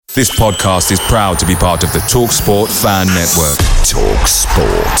This podcast is proud to be part of the TalkSport Fan Network.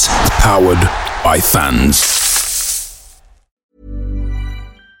 TalkSport. Powered by fans.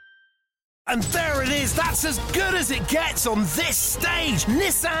 And there it is, that's as good as it gets on this stage.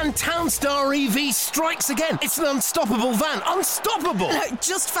 Nissan Townstar EV strikes again. It's an unstoppable van, unstoppable.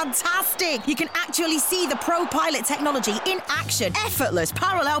 Just fantastic. You can actually see the Pro Pilot technology in action. Effortless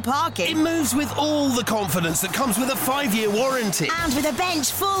parallel parking. It moves with all the confidence that comes with a 5-year warranty. And with a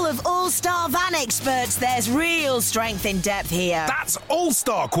bench full of all-star van experts, there's real strength in depth here. That's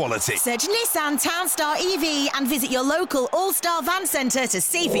all-star quality. Search Nissan Townstar EV and visit your local all-star van centre to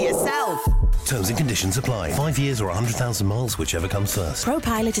see for yourself. Terms and conditions apply. 5 years or 100,000 miles, whichever comes first.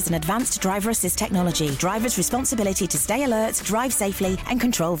 ProPilot is an advanced driver assist technology. Driver's responsibility to stay alert, drive safely, and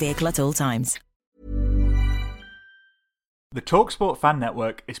control vehicle at all times. The TalkSport Fan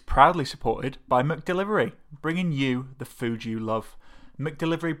Network is proudly supported by McDelivery, bringing you the food you love.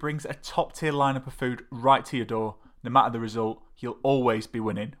 McDelivery brings a top-tier lineup of food right to your door. No matter the result, you'll always be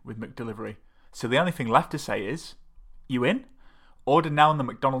winning with McDelivery. So the only thing left to say is, you in? Order now on the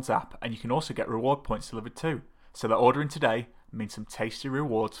McDonald's app, and you can also get reward points delivered too. So that ordering today means some tasty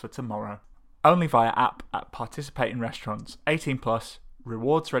rewards for tomorrow. Only via app at participating restaurants. 18 plus.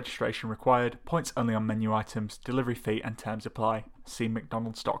 Rewards registration required. Points only on menu items. Delivery fee and terms apply. See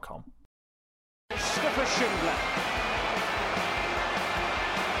mcdonalds.com. Christopher Schindler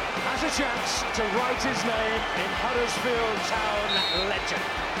has a chance to write his name in Huddersfield Town legend.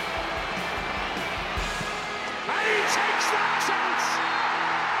 And he takes that chance!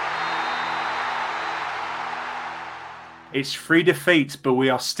 It's 3 defeats, but we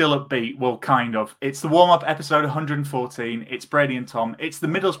are still upbeat. Well, kind of. It's the warm-up episode 114. It's Brady and Tom. It's the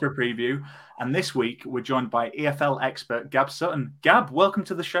Middlesbrough preview. And this week, we're joined by EFL expert Gab Sutton. Gab, welcome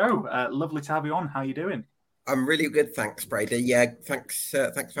to the show. Lovely to have you on. How are you doing? I'm really good, thanks, Brady. Yeah, thanks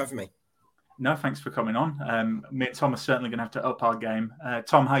for having me. No, thanks for coming on. Me and Tom are certainly going to have to up our game.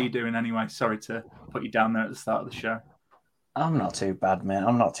 Tom, how are you doing anyway? Sorry to put you down there at the start of the show. I'm not too bad, mate.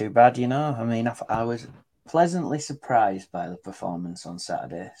 I'm not too bad, you know. I mean, I was pleasantly surprised by the performance on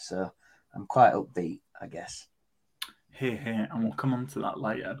Saturday, so I'm quite upbeat, I guess. Here, and we'll come on to that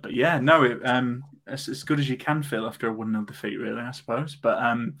later. But yeah, no, it's as good as you can feel after a 1-0 defeat, really, I suppose. But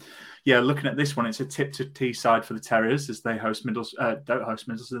yeah, looking at this one, it's a tip to Teesside for the Terriers as they host don't host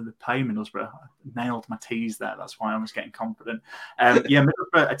Middlesbrough, they play Middlesbrough. I nailed my T's there. That's why I was getting confident. Yeah,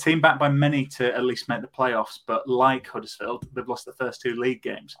 Middlesbrough, a team backed by many to at least make the playoffs, but like Huddersfield, they've lost the first 2 league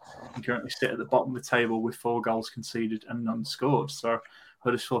games and currently sit at the bottom of the table with 4 goals conceded and none scored. So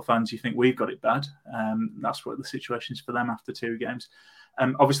Huddersfield fans, you think we've got it bad. That's what the situation is for them after 2 games.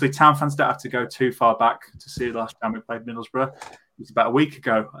 Obviously, Town fans don't have to go too far back to see the last time we played Middlesbrough. It was about a week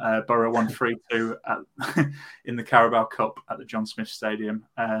ago. Borough won 3-2 in the Carabao Cup at the John Smith Stadium.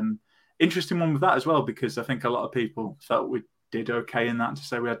 Interesting one with that as well, because I think a lot of people felt we did okay in that, to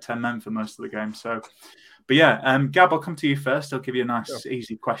say we had 10 men for most of the game. So, but yeah, Gab, I'll come to you first. I'll give you a nice,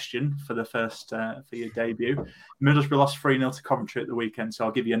 easy question for the first for your debut. Middlesbrough lost 3-0 to Coventry at the weekend, so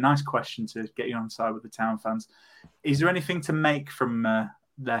I'll give you a nice question to get you on side with the Town fans. Is there anything to make from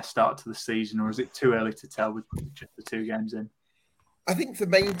their start to the season, or is it too early to tell with just the 2 games in? I think the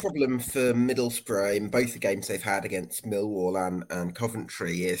main problem for Middlesbrough in both the games they've had against Millwall and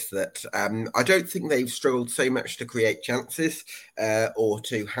Coventry is that I don't think they've struggled so much to create chances or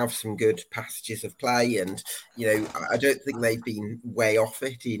to have some good passages of play. And, you know, I don't think they've been way off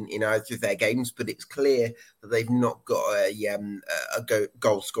it in either of their games, but it's clear that they've not got a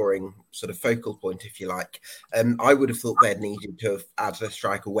goal-scoring sort of focal point, if you like. I would have thought they'd needed to have added a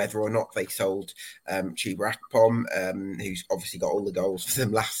striker, whether or not they sold Chuba Akpom, who's obviously got all the goals for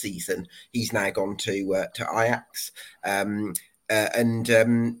them last season. He's now gone to Ajax. Yeah,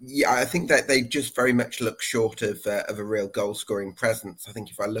 I think that they just very much look short of a real goal-scoring presence. I think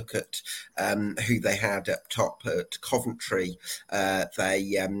if I look at who they had up top at Coventry,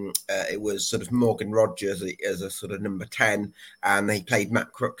 it was sort of Morgan Rogers as a sort of number 10, and they played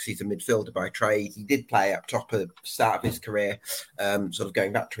Matt Crooks. He's a midfielder by trade. He did play up top at the start of his career, sort of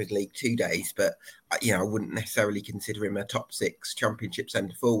going back to his League 2 days, but I wouldn't necessarily consider him a top 6 Championship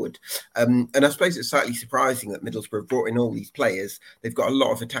centre forward. And I suppose it's slightly surprising that Middlesbrough brought in all these players. They've got a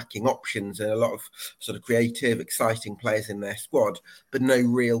lot of attacking options and a lot of sort of creative, exciting players in their squad, but no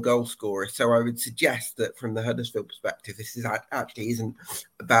real goal scorer. So I would suggest that from the Huddersfield perspective, this actually isn't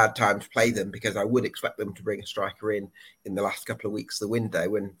a bad time to play them, because I would expect them to bring a striker in the last couple of weeks of the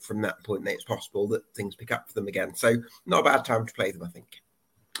window, and from that point it's possible that things pick up for them again. So not a bad time to play them, I think.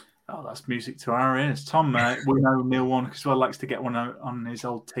 Oh, that's music to our ears. Tom, we know Neil Warnock as well likes to get one on his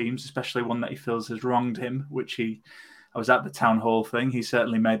old teams, especially one that he feels has wronged him, which he I was at the town hall thing. He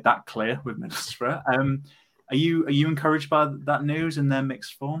certainly made that clear with Middlesbrough. Are you encouraged by that news and their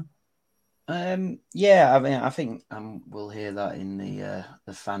mixed form? Yeah, I mean, I think we'll hear that in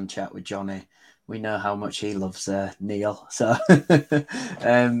the fan chat with Johnny. We know how much he loves Neil, so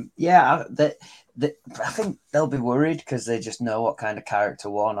yeah, I think they'll be worried because they just know what kind of character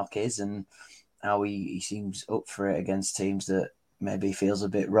Warnock is and how he seems up for it against teams that maybe he feels a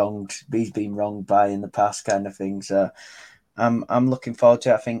bit wronged. He's been wronged by in the past, kind of thing. So I'm looking forward to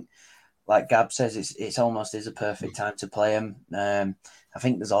it. I think, like Gab says, it's almost is a perfect time to play him. I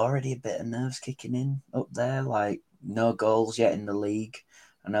think there's already a bit of nerves kicking in up there. Like no goals yet in the league.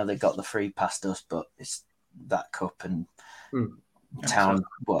 I know they got the free past us, but it's that cup and Town.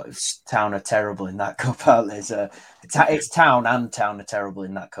 Town are terrible in that cup, aren't they? So it's Town and Town are terrible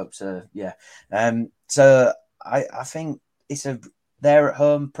in that cup. So yeah. So I think they're at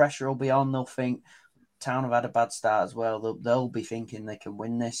home. Pressure will be on. They'll think Town have had a bad start as well. They'll be thinking they can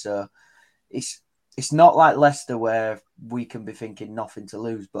win this. So it's not like Leicester where we can be thinking nothing to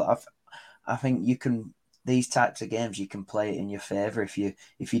lose. But I think you can. These types of games you can play it in your favour if you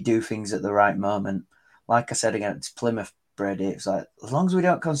do things at the right moment. Like I said against Plymouth, Brady, it's like as long as we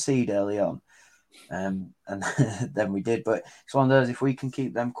don't concede early on, and then we did. But it's one of those, if we can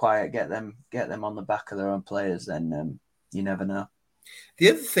keep them quiet, get them on the back of their own players, then you never know. The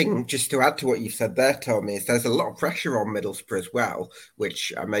other thing, just to add to what you said there, Tom, is there's a lot of pressure on Middlesbrough as well,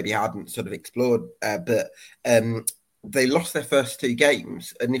 which I maybe hadn't sort of explored, but they lost their first two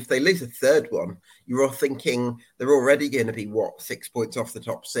games, and if they lose a third one, you're all thinking they're already going to be 6 points off the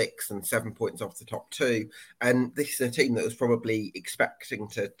top 6 and 7 points off the top 2, and this is a team that was probably expecting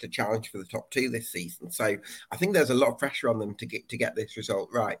to challenge for the top 2 this season. So I think there's a lot of pressure on them to get this result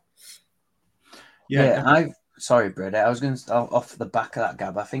right. Sorry, Brady. I was going to off the back of that,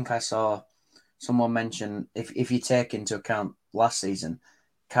 Gab. I think I saw someone mention if you take into account last season,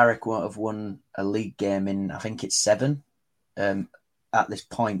 Carrick won't have won a league game in, I think it's 7 at this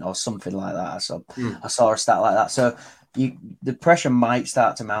point or something like that. I saw a stat like that. So the pressure might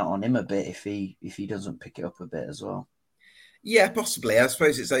start to mount on him a bit if he doesn't pick it up a bit as well. Yeah, possibly. I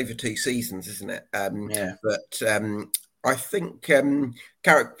suppose it's over 2 seasons, isn't it? Yeah. But I think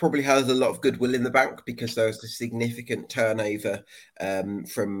Carrick probably has a lot of goodwill in the bank because there was a significant turnover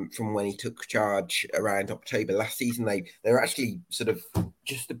from when he took charge around October last season. They were actually sort of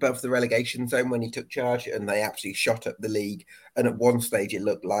just above the relegation zone when he took charge, and they absolutely shot up the league. And at one stage, it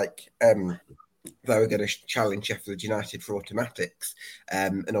looked like they were going to challenge Sheffield United for automatics,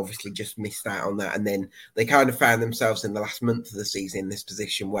 and obviously just missed out on that. And then they kind of found themselves in the last month of the season in this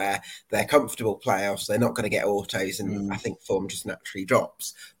position where they're comfortable playoffs, they're not going to get autos, and I think form just naturally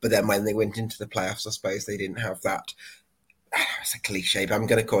drops. But then when they went into the playoffs, I suppose they didn't have that. It's a cliche, but I'm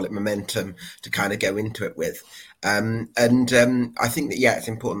going to call it momentum to kind of go into it with. And I think that, it's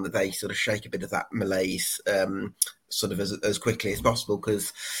important that they sort of shake a bit of that malaise sort of as quickly as possible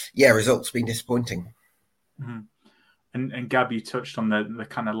because, results have been disappointing. Mm-hmm. And Gab, you touched on the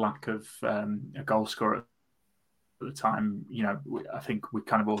kind of lack of a goal scorer at the time. I think we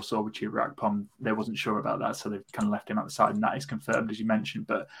kind of all saw with Chuba, they wasn't sure about that, so they've kind of left him at the side, and that is confirmed, as you mentioned.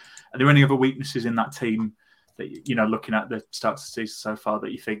 But are there any other weaknesses in that team that, looking at the start of the season so far,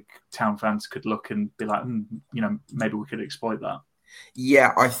 that you think Town fans could look and be like, maybe we could exploit that?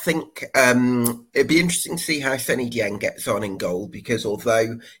 Yeah, I think it'd be interesting to see how Seny Dieng gets on in goal because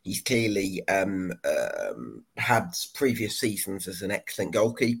although he's clearly had previous seasons as an excellent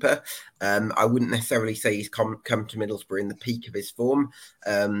goalkeeper, I wouldn't necessarily say he's come to Middlesbrough in the peak of his form.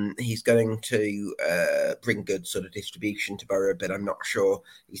 He's going to bring good sort of distribution to Borough, but I'm not sure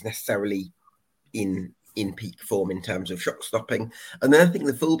he's necessarily in peak form in terms of shot stopping. And then I think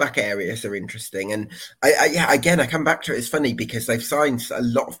the fullback areas are interesting. And I come back to it. It's funny because they've signed a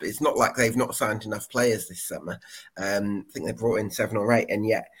lot. It's not like they've not signed enough players this summer. I think they brought in 7 or 8. And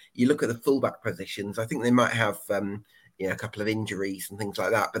yet you look at the fullback positions, I think they might have a couple of injuries and things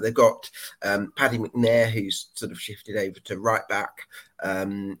like that. But they've got Paddy McNair, who's sort of shifted over to right back.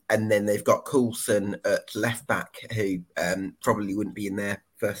 And then they've got Coulson at left back, who probably wouldn't be in their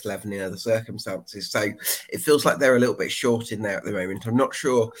first 11 in other circumstances. So it feels like they're a little bit short in there at the moment. I'm not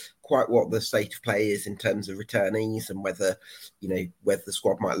sure quite what the state of play is in terms of returnees and whether the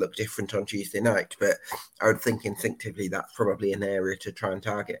squad might look different on Tuesday night. But I would think instinctively that's probably an area to try and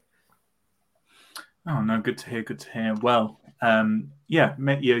target. Oh, no, good to hear. Well,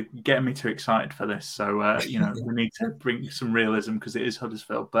 you're getting me too excited for this. So, we need to bring some realism because it is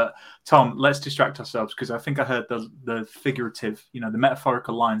Huddersfield. But, Tom, let's distract ourselves because I think I heard the figurative, the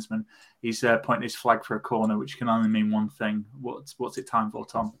metaphorical linesman. He's pointing his flag for a corner, which can only mean one thing. What's it time for,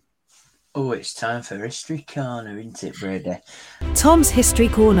 Tom? Oh, it's time for History Corner, isn't it, Brady? Tom's History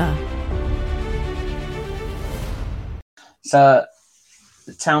Corner. So,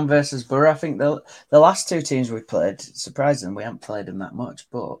 Town versus Borough. I think the last two teams we played, surprisingly, we haven't played them that much,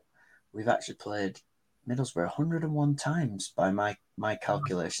 but we've actually played Middlesbrough 101 times by my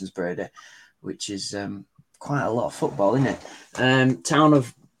calculations, Brady, which is quite a lot of football, isn't it? Town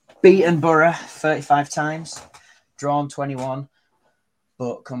have beaten Borough 35 times, drawn 21,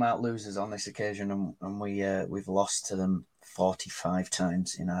 but come out losers on this occasion, and we've lost to them 45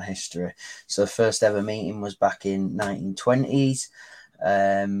 times in our history. So first ever meeting was back in 1920s,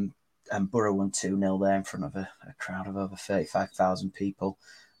 and Borough won 2-0 there in front of a crowd of over 35,000 people.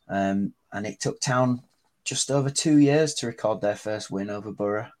 And it took Town just over 2 years to record their first win over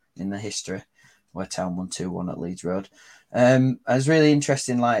Borough in the history, where Town won 2-1 at Leeds Road. It was really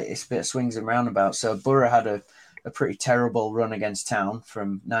interesting, like it's a bit of swings and roundabouts. So Borough had a pretty terrible run against Town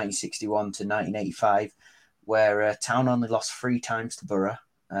from 1961 to 1985, where Town only lost 3 times to Borough,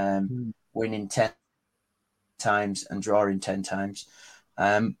 winning 10 times and drawing 10 times.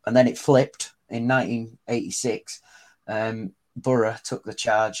 And then it flipped in 1986. Borough took the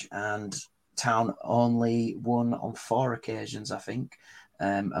charge and Town only won on 4 occasions, I think.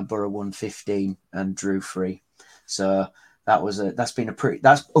 And Borough won 15 and drew 3. So that's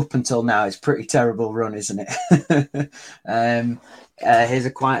up until now, it's a pretty terrible run, isn't it? Here's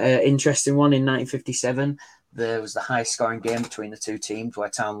a quite interesting one. In 1957, there was the highest scoring game between the two teams, where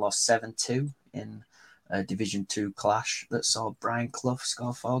Town lost 7-2 in a Division 2 clash that saw Brian Clough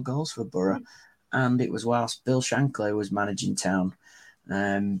score 4 goals for Borough. And it was whilst Bill Shankly was managing Town.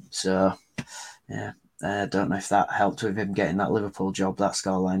 So, yeah, I don't know if that helped with him getting that Liverpool job, that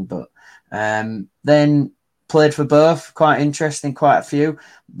scoreline. But then played for both. Quite interesting, quite a few.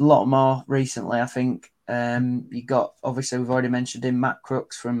 A lot more recently, I think. You got, obviously, we've already mentioned him, Matt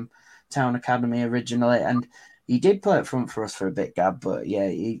Crooks from Town Academy originally. And he did play up front for us for a bit, Gab. But,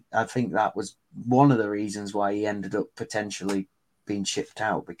 yeah, I think that was one of the reasons why he ended up potentially being shipped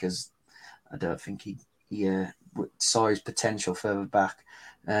out, because I don't think he saw his potential further back.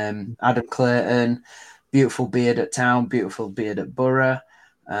 Adam Clayton, beautiful beard at Town, beautiful beard at Borough.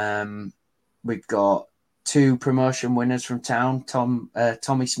 We've got 2 promotion winners from Town,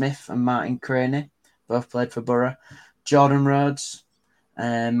 Tommy Smith and Martin Craney, both played for Borough. Jordan Rhodes,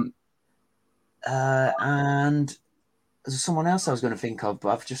 and there's someone else I was going to think of, but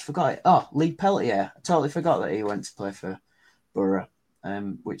I've just forgot it. Oh, Lee Peltier. I totally forgot that he went to play for Borough.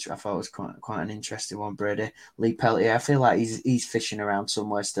 Which I thought was quite an interesting one, Brady. Lee Peltier, I feel like he's fishing around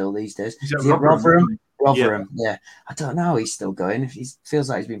somewhere still these days. Is it Rotherham? Rotherham, yeah. I don't know how he's still going. He feels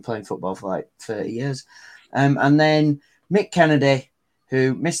like he's been playing football for like 30 years. And then Mick Kennedy,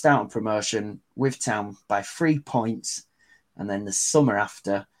 who missed out on promotion with Town by 3 points. And then the summer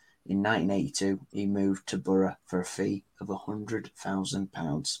after, in 1982, he moved to Borough for a fee of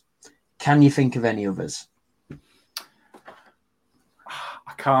 £100,000. Can you think of any others?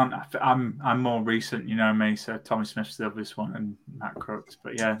 I can't. I'm more recent, you know me. So Tommy Smith's the obvious one, and Matt Crooks.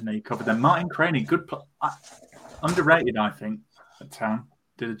 But yeah, no, you covered them. Martin Craney, good, underrated, I think. At Town,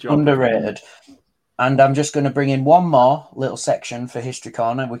 did a job. Underrated. And I'm just going to bring in one more little section for History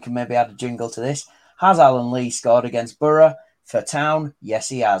Corner. We can maybe add a jingle to this. Has Alan Lee scored against Borough for Town? Yes,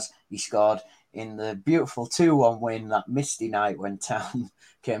 he has. He scored in the beautiful 2-1 win that misty night when Town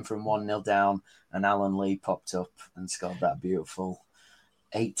came from 1-0 down, and Alan Lee popped up and scored that beautiful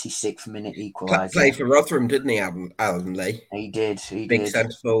 86th minute equaliser. Played for Rotherham, didn't he, Alan Lee? He did. Big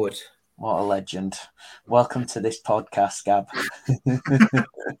centre forward. What a legend. Welcome to this podcast, Gab.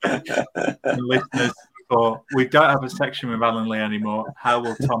 Listeners, we don't have a section with Alan Lee anymore. How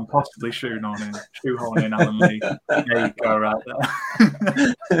will Tom possibly shoehorn in Alan Lee? There you go, right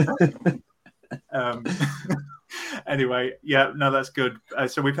there. Anyway, yeah, no, that's good.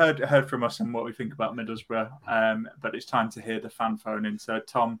 So we've heard from us on what we think about Middlesbrough, but it's time to hear the fan phone in. So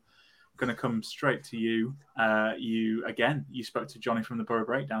Tom, I'm going to come straight to you. You spoke to Johnny from the Borough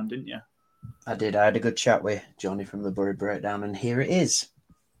Breakdown, didn't you? I did. I had a good chat with Johnny from the Borough Breakdown, and here it is.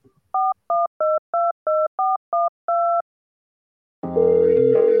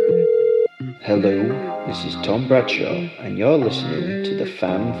 Hello, this is Tom Bradshaw, and you're listening to the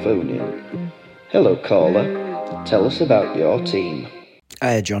fan phone-in. Hello, caller. Tell us about your team.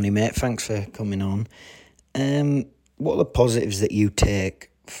 Hi, Johnny, mate. Thanks for coming on. What are the positives that you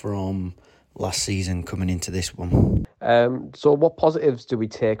take from last season coming into this one? So what positives do we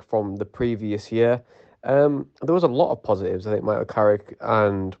take from the previous year? There was a lot of positives. I think Michael Carrick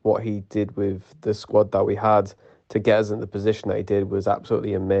and what he did with the squad that we had to get us in the position that he did was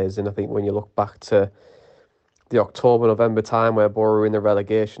absolutely amazing. I think when you look back to the October, November time where Borough were in the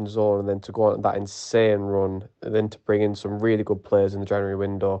relegation zone, and then to go on that insane run, and then to bring in some really good players in the January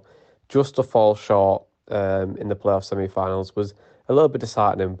window, just to fall short in the playoff semi-finals was a little bit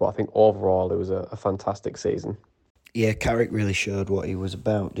disheartening, but I think overall it was a fantastic season. Yeah, Carrick really showed what he was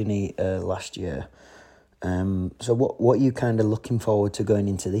about, didn't he, last year? So what are you kind of looking forward to going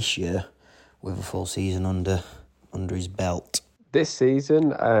into this year with a full season under his belt? This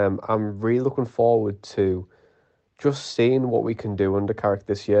season, I'm really looking forward to just seeing what we can do under Carrick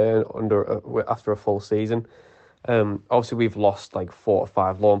this year after a full season. Obviously, we've lost like 4 or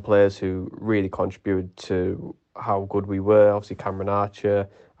 5 loan players who really contributed to how good we were. Obviously, Cameron Archer,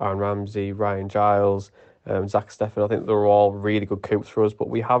 Aaron Ramsey, Ryan Giles, Zach Steffen. I think they were all really good coups for us, but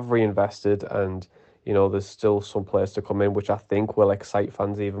we have reinvested, and there's still some players to come in, which I think will excite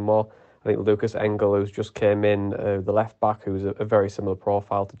fans even more. I think Lucas Engel, who's just came in, the left back, who's a very similar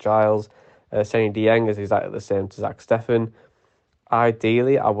profile to Giles. Sonny Dieng is exactly the same to Zach Steffen.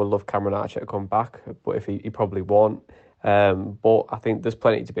 Ideally, I would love Cameron Archer to come back, but if he probably won't. But I think there's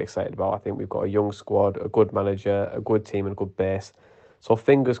plenty to be excited about. I think we've got a young squad, a good manager, a good team, and a good base. So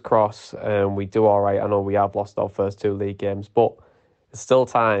fingers crossed, we do all right. I know we have lost our first 2 league games, but there's still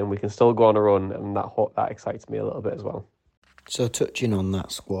time. We can still go on a run, and that excites me a little bit as well. So touching on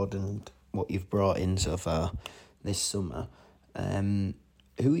that squad and what you've brought in so far this summer,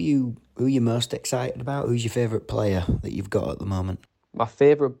 who are you most excited about? Who's your favourite player that you've got at the moment? My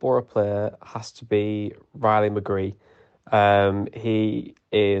favourite Borough player has to be Riley McGree. He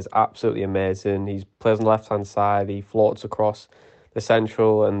is absolutely amazing. He plays on the left-hand side. He floats across the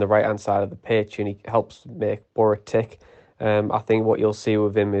central and the right-hand side of the pitch, and he helps make Borough tick. I think what you'll see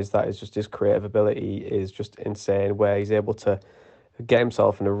with him is that his creative ability is just insane, where he's able to get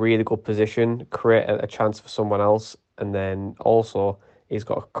himself in a really good position, create a chance for someone else, and then also he's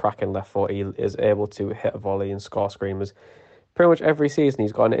got a cracking left foot. He is able to hit a volley and score screamers. Pretty much every season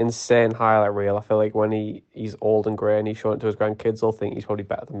he's got an insane highlight reel. I feel like when he's old and grey and he's showing it to his grandkids, they'll think he's probably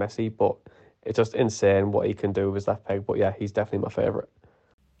better than Messi, but it's just insane what he can do with his left peg. But yeah, he's definitely my favourite.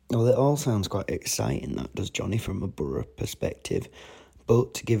 Well, it all sounds quite exciting, that does, Johnny, from a Borough perspective.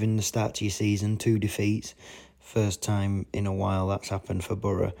 But given the start to your season, 2 defeats, first time in a while that's happened for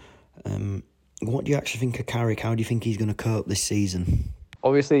Borough. What do you actually think of Carrick? How do you think he's going to cope this season?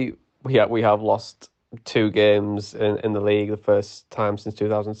 Obviously, we have lost 2 games in the league, the first time since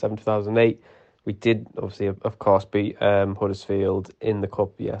 2007, 2008. We did, obviously, of course, beat Huddersfield in the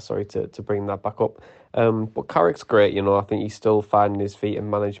Cup. Yeah, sorry to bring that back up. But Carrick's great, I think he's still finding his feet in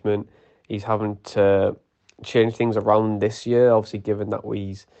management. He's having to change things around this year, obviously, given that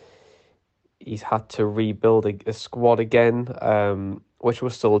he's had to rebuild a squad again, which we're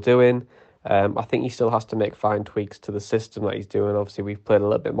still doing. I think he still has to make fine tweaks to the system that he's doing. Obviously, we've played a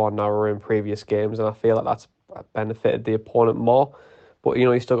little bit more narrow in previous games, and I feel like that's benefited the opponent more. But,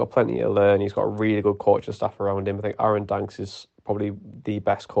 he's still got plenty to learn. He's got a really good coaching staff around him. I think Aaron Danks is probably the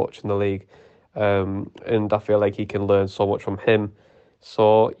best coach in the league. And I feel like he can learn so much from him.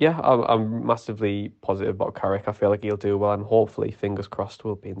 So, yeah, I'm massively positive about Carrick. I feel like he'll do well, and hopefully, fingers crossed,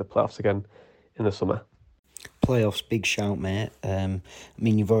 we'll be in the playoffs again in the summer. Playoffs, big shout, mate.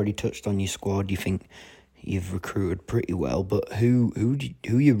 You've already touched on your squad. You think you've recruited pretty well, but who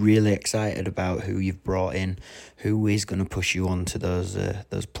are you really excited about? Who you've brought in? Who is going to push you on to those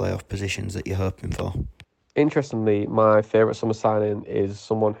playoff positions that you're hoping for? Interestingly, my favourite summer signing is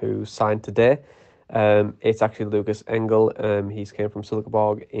someone who signed today. It's actually Lucas Engel. He's came from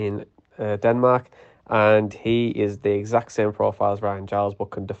Silkeborg in Denmark, and he is the exact same profile as Ryan Giles,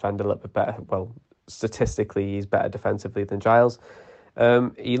 but can defend a little bit better. Well, statistically, he's better defensively than Giles.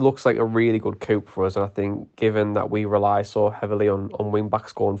 He looks like a really good coup for us, and I think given that we rely so heavily on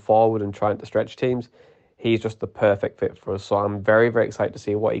wing-backs going forward and trying to stretch teams, he's just the perfect fit for us. So I'm very, very excited to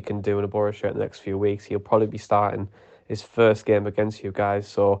see what he can do in a Borough shirt in the next few weeks. He'll probably be starting his first game against you guys,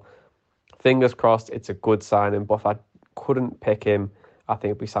 so fingers crossed it's a good signing. But if I couldn't pick him, I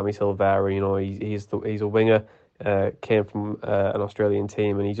think it'd be Sammy Silvera. He's a winger, came from an Australian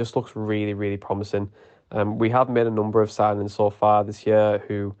team, and he just looks really, really promising. We have made a number of signings so far this year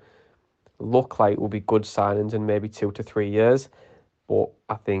who look like will be good signings in maybe 2 to 3 years. But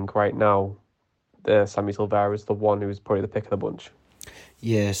I think right now, Sammy Silvera is the one who's probably the pick of the bunch.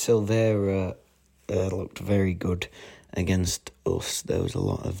 Yeah, Silvera looked very good against us. There was a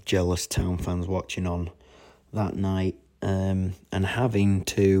lot of jealous Town fans watching on that night, and having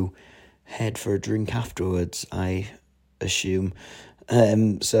to head for a drink afterwards, I assume.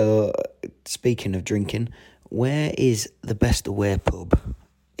 So, speaking of drinking, where is the best away pub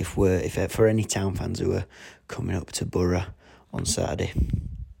if for any Town fans who are coming up to Borough on Saturday?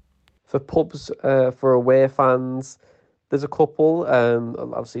 For pubs, for away fans, there's a couple.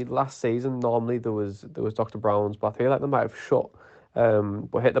 Obviously, last season normally there was Dr. Brown's, but I feel like they might have shut.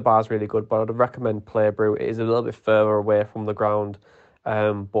 But Hit the Bar's really good. But I'd recommend Playbrew. It is a little bit further away from the ground.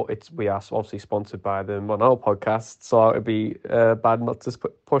 But we are obviously sponsored by them on our podcast, so it'd be bad not to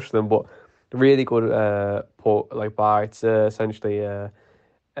push them. But really good bar. It's essentially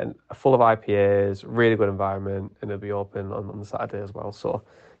and full of IPAs, really good environment, and it'll be open on the Saturday as well. So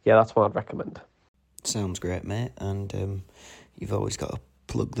yeah, that's what I'd recommend. Sounds great, mate. And you've always got to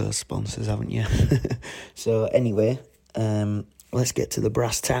plug those sponsors, haven't you? So anyway, let's get to the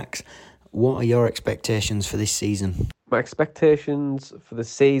brass tacks. What are your expectations for this season? My expectations for the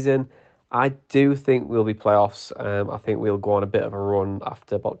season, I do think we'll be playoffs. I think we'll go on a bit of a run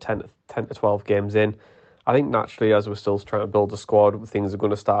after about 10 to 12 games in. I think naturally, as we're still trying to build a squad, things are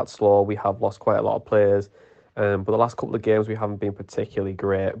going to start slow. We have lost quite a lot of players. But the last couple of games, we haven't been particularly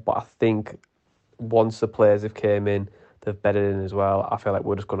great. But I think once the players have came in, they've bedded in as well. I feel like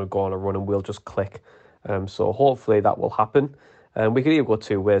we're just going to go on a run and we'll just click. So hopefully that will happen. We could either go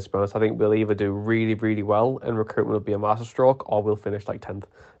two ways, to be honest. I think we'll either do really, really well and recruitment will be a masterstroke, or we'll finish like 10th.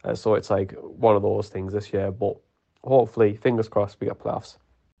 So it's like one of those things this year. But hopefully, fingers crossed, we get playoffs.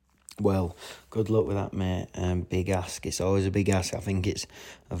 Well, good luck with that, mate. Big ask. It's always a big ask. I think it's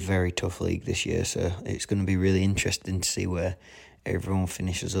a very tough league this year, so it's going to be really interesting to see where everyone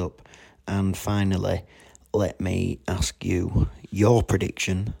finishes up. And finally, let me ask you your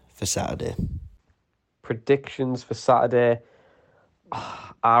prediction for Saturday. Predictions for Saturday.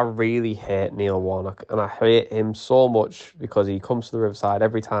 I really hate Neil Warnock, and I hate him so much because he comes to the Riverside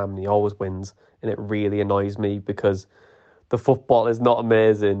every time and he always wins, and it really annoys me because the football is not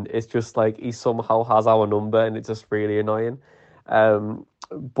amazing. It's just like he somehow has our number, and it's just really annoying.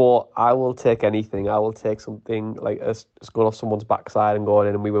 But I will take anything. I will take something like us going off someone's backside and going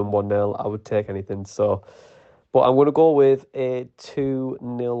in and we win 1-0. I would take anything. So, but I'm going to go with a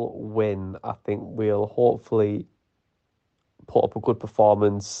 2-0 win. I think we'll hopefully put up a good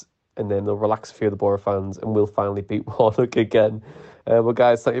performance, and then they'll relax a few of the Borough fans, and we'll finally beat Warnock again. Well,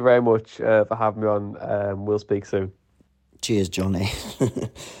 guys, thank you very much for having me on. We'll speak soon. Cheers, Johnny.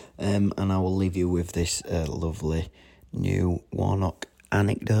 And I will leave you with this lovely new Warnock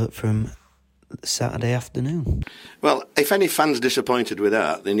anecdote from Saturday afternoon. Well, if any fan's disappointed with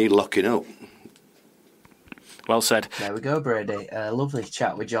that, they need locking up. Well said. There we go, Brady. Lovely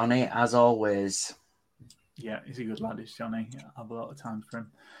chat with Johnny, as always. Yeah, he's a good lad, is Johnny. I have a lot of time for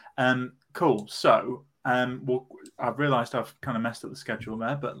him. Cool. So, I've realised I've kind of messed up the schedule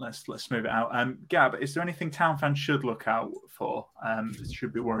there, but let's smooth it out. Gab, is there anything town fans should look out for,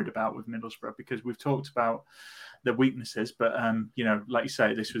 should be worried about with Middlesbrough? Because we've talked about their weaknesses, but like you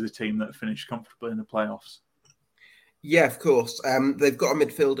say, this was a team that finished comfortably in the playoffs. Yeah, of course. They've got a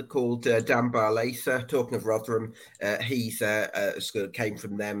midfielder called Dan Barlaser. Talking of Rotherham, he's came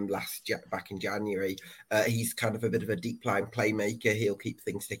from them back in January. He's kind of a bit of a deep line playmaker. He'll keep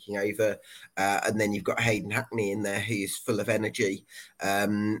things ticking over. And then you've got Hayden Hackney in there, who's full of energy.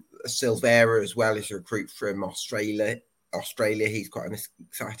 Silvera as well is a recruit from Australia. He's quite an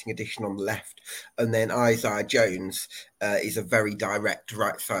exciting addition on the left. And then Isaiah Jones is a very direct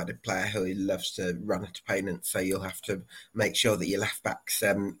right-sided player who loves to run at opponents. So you'll have to make sure that your left back's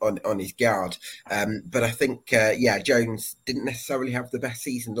on his guard. But I think, Jones didn't necessarily have the best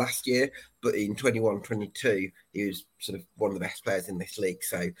season last year, but in 21-22, he was sort of one of the best players in this league.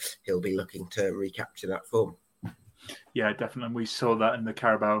 So he'll be looking to recapture that form. Yeah, definitely. We saw that in the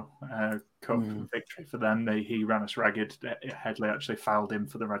Carabao Cup victory for them. He ran us ragged. Headley actually fouled him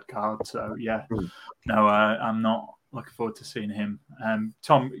for the red card. So, I'm not looking forward to seeing him.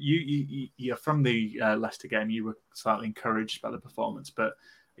 Tom, you're from the Leicester game. You were slightly encouraged by the performance, but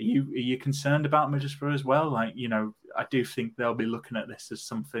are you concerned about Middlesbrough as well? I do think they'll be looking at this as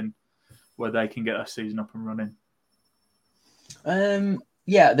something where they can get a season up and running.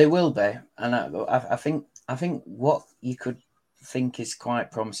 Yeah, they will be. And I think what you could think is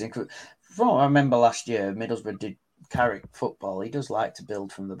quite promising. From what I remember last year, Middlesbrough did carry football. He does like to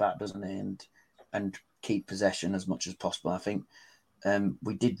build from the back, doesn't he? And keep possession as much as possible. I think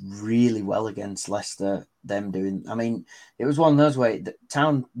we did really well against Leicester. It was one of those where the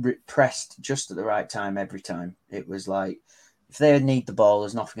Town pressed just at the right time every time. It was like, if they need the ball,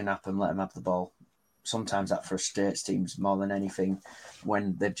 there's nothing going to happen. Let them have the ball. Sometimes that frustrates teams more than anything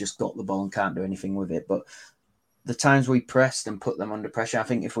when they've just got the ball and can't do anything with it. But the times we pressed and put them under pressure, I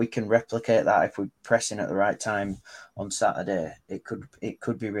think if we can replicate that, if we're pressing at the right time on Saturday, it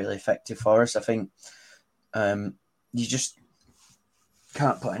could be really effective for us. I think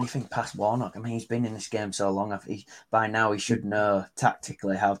can't put anything past Warnock. I mean, he's been in this game so long. By now, he should know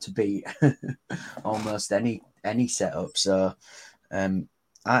tactically how to beat almost any setup. So, I'm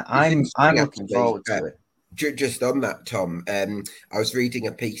looking forward to it. Just on that, Tom, I was reading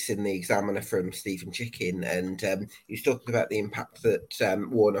a piece in the Examiner from Stephen Chicken, and he was talking about the impact that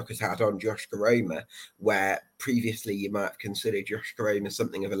Warnock has had on Josh Garoma, where previously you might have considered Josh Garoma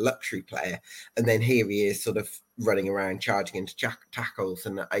something of a luxury player, and then here he is sort of running around charging into tackles,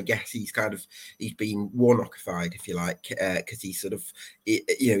 and I guess he's been Warnockified, if you like, because he's sort of,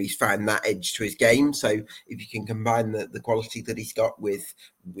 he's found that edge to his game. So if you can combine the quality that he's got with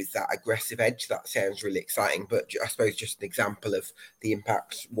that aggressive edge, that sounds really exciting. But I suppose just an example of the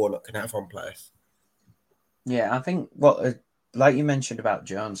impact Warnock can have on players. Yeah, I think like you mentioned about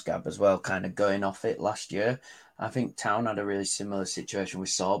Jones, Gab, as well, kind of going off it last year. I think Town had a really similar situation with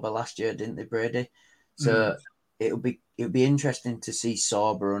Sorba last year, didn't they, Brady? So it'll be interesting to see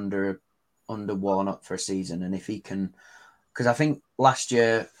Sorba under Warnock for a season, and if he can, because I think last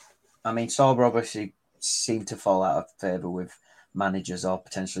year, I mean, Sorba obviously seemed to fall out of favour with managers, or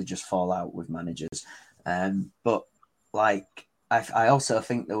potentially just fall out with managers. But like, I also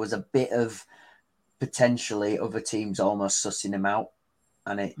think there was a bit of potentially other teams almost sussing him out,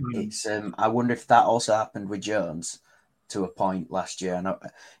 and it's I wonder if that also happened with Jones to a point last year. And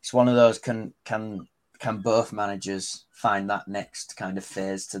it's one of those, can both managers find that next kind of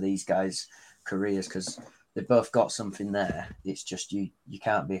phase to these guys' careers, because they've both got something there. It's just you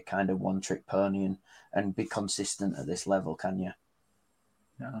can't be a kind of one trick pony and be consistent at this level, can you?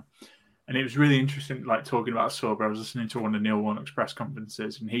 Yeah. And it was really interesting, like talking about Sorba. I was listening to one of Neil Warnock's press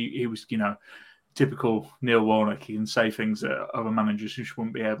conferences, and he was, typical Neil Warnock. He can say things that other managers just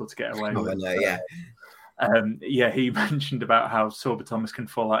wouldn't be able to get away with. He mentioned about how Sorba Thomas can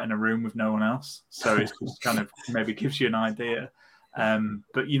fall out in a room with no one else. So it's just kind of maybe gives you an idea.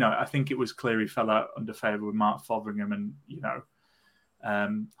 But, I think it was clear he fell out under favour with Mark Fotheringham,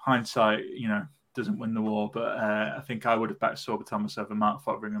 and, hindsight, doesn't win the war. But I think I would have backed Sorba Thomas over Mark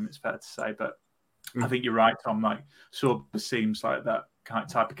Fotheringham, it's fair to say. But I think you're right, Tom. Like, Sorba seems like that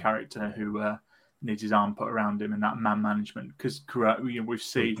type of character who needs his arm put around him and that man management. Because we've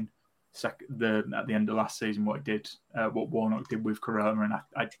seen at the end of last season what Warnock did with Corona, and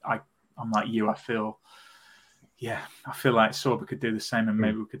I'm like you. I feel like Sorba could do the same, and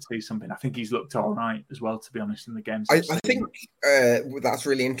maybe we could see something. I think he's looked all right as well, to be honest, in the games. I think that's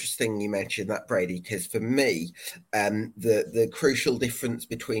really interesting you mentioned that, Brady, because for me, the crucial difference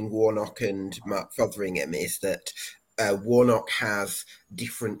between Warnock and Mark Fotheringham is that Warnock has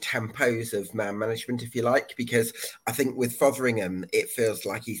different tempos of man management, if you like, because I think with Fotheringham, it feels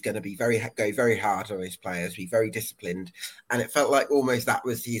like he's going to go very hard on his players, be very disciplined. And it felt like almost that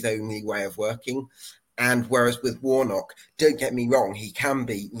was his only way of working. And whereas with Warnock, don't get me wrong, he can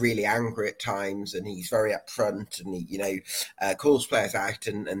be really angry at times, and he's very upfront, and he, calls players out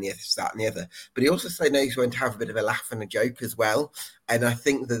and this, that, and the other. But he also knows when to have a bit of a laugh and a joke as well. And I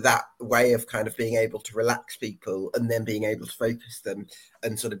think that way of kind of being able to relax people and then being able to focus them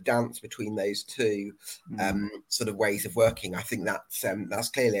and sort of dance between those two sort of ways of working, I think that's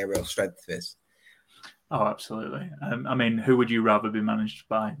clearly a real strength of his. Oh, absolutely. I mean, who would you rather be managed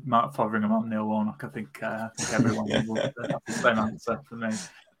by, Mark Fotheringham or Neil Warnock? I think everyone will have the same answer for me.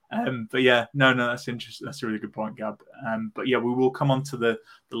 But yeah, no, that's interesting. That's a really good point, Gab. But yeah, we will come on to the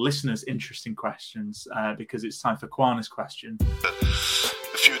listeners' interesting questions because it's time for Kwana's question. A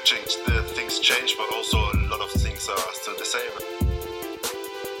few things change, but also a lot of things are still the same.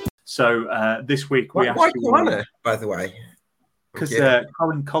 So this week we why Kwana, by the way? Because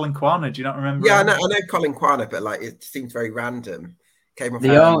Colin Kwana, do you not remember? Yeah, I know Colin Kwana, but it seems very random. Came off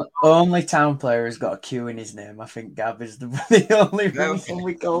the only Town player who's got a Q in his name. I think Gab is the only reason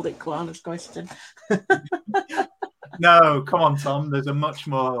we called it Kwana's question. No, come on, Tom. There's a much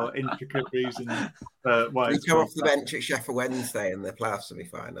more intricate reason why. He come off the bench at Sheffield Wednesday in the playoff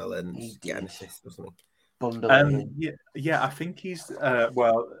semi-final and get an assist or something. I think he's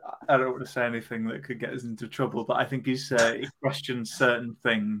well, I don't want to say anything that could get us into trouble, but I think he questions certain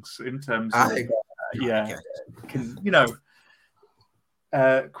things in terms of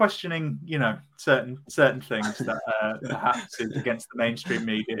questioning certain things that perhaps is against the mainstream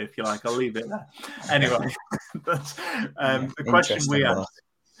media, if you like. I'll leave it there. Anyway, the question we asked.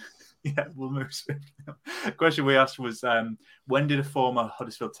 Yeah, we'll move swiftly. The question we asked was, when did a former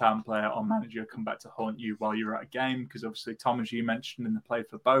Huddersfield Town player or manager come back to haunt you while you were at a game? Because obviously, Tom, as you mentioned in the Play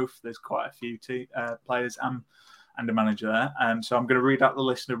for Both, there's quite a few players and a manager there. So I'm going to read out the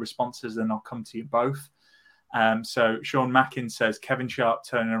listener responses and I'll come to you both. So Sean Mackin says Kevin Sharp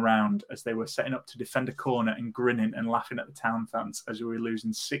turning around as they were setting up to defend a corner and grinning and laughing at the Town fans as we were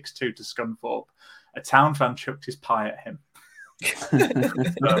losing 6-2 to Scunthorpe. A Town fan chucked his pie at him. So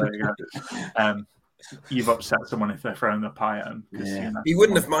there you go. You've upset someone if they're throwing the pie at him. Yeah. He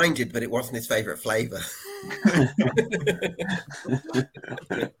wouldn't have minded, but it wasn't his favourite flavour.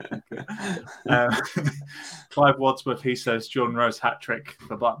 Clive Wadsworth, he says Jordan Rose hat-trick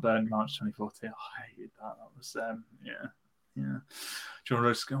for Blackburn, March 2014. Oh, I hated that. That was, yeah. Jordan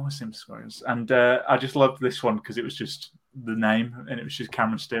Rose always seems to score. And I just loved this one because it was just the name, and it was just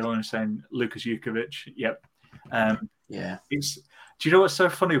Cameron Steele and saying Lukas Jukovic. Yep. Yeah. Do you know what's so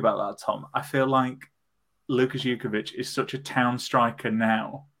funny about that, Tom? I feel like Lukas Jukovic is such a Town striker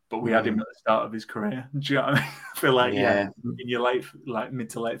now, but we had him at the start of his career. Do you know what I mean? I feel like in your mid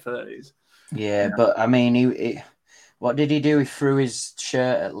to late 30s. Yeah, but I mean, what did he do? He threw his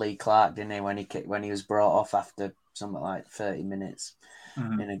shirt at Lee Clark, didn't he? When he was brought off after something like 30 minutes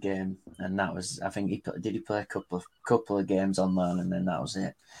in a game, and that was, I think he play a couple of games on loan, and then that was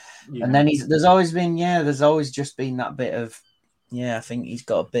it. Yeah. And then there's always just been that bit of. Yeah, I think he's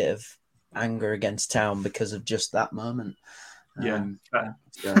got a bit of anger against Town because of just that moment. Yeah.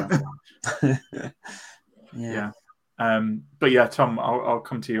 But yeah, Tom, I'll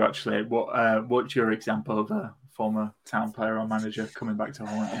come to you actually. What's your example of a former Town player or manager coming back to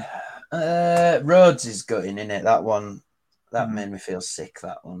Horton? Rhodes is gutting, innit? That one, that made me feel sick.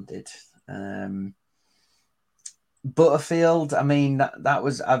 That one did. Butterfield, I mean, that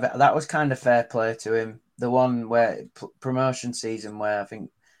was kind of fair play to him. The one where promotion season where I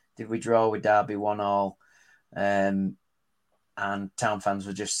think did we draw with Derby 1-1, and Town fans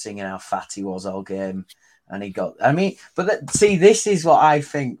were just singing how fat he was all game, and he got. I mean, see, this is what I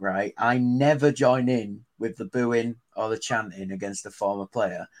think, right? I never join in with the booing or the chanting against a former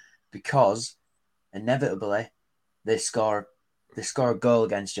player because inevitably they score a goal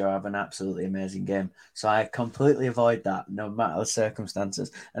against you or have an absolutely amazing game. So I completely avoid that no matter the circumstances.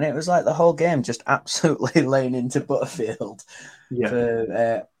 And it was like the whole game just absolutely laying into Butterfield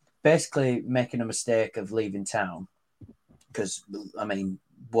for basically making a mistake of leaving Town. Because, I mean,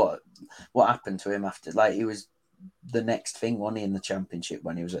 what happened to him after? Like, he was the next thing, wasn't he, in the Championship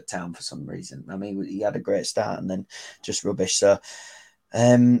when he was at Town for some reason. I mean, he had a great start and then just rubbish. So,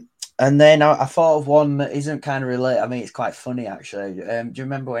 and then I thought of one that isn't kind of related. I mean, it's quite funny, actually. Do you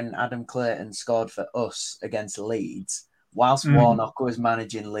remember when Adam Clayton scored for us against Leeds whilst Warnock was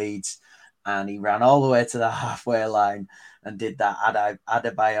managing Leeds, and he ran all the way to the halfway line and did that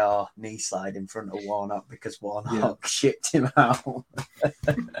Adebayor knee slide in front of Warnock because Warnock shipped him out.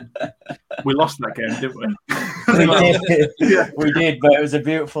 We lost that game, didn't we? We did, but it was a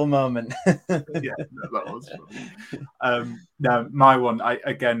beautiful moment. That was funny. No, my one.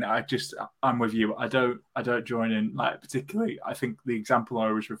 I'm with you. I don't join in. Like, particularly, I think the example I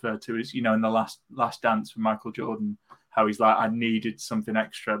always refer to is, in the last dance with Michael Jordan, how he's like, I needed something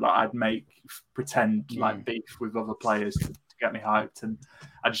extra. Like, I'd pretend like beef with other players to get me hyped. And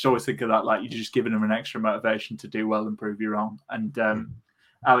I just always think of that, like, you're just giving them an extra motivation to do well and prove you wrong. And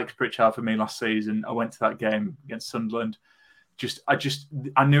Alex Pritchard for me last season, I went to that game against Sunderland. I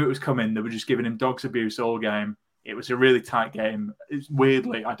knew it was coming. They were just giving him dog's abuse all game. It was a really tight game.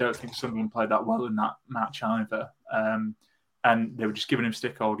 Weirdly, I don't think Sunderland played that well in that match either. And they were just giving him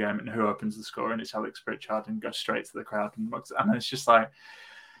stick all game, and who opens the score? And it's Alex Pritchard, and goes straight to the crowd. And it's just like,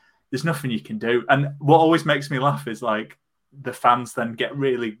 there's nothing you can do. And what always makes me laugh is like, the fans then get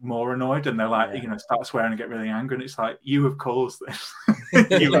really more annoyed, and they're like, start swearing and get really angry. And it's like, you have caused this.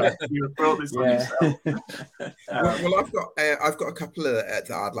 you have brought this on yourself. Well, I've got a couple of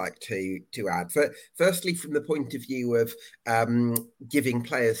that I'd like to add. Firstly, from the point of view of giving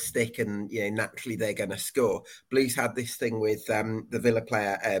players stick, and naturally they're going to score. Blues had this thing with the Villa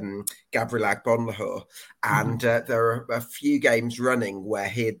player Gabriel Agbonlahor, and there are a few games running where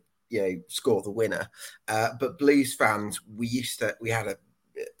he'd score the winner. But Blues fans, we had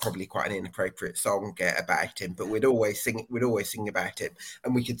probably quite an inappropriate song about him, but we'd always sing about him,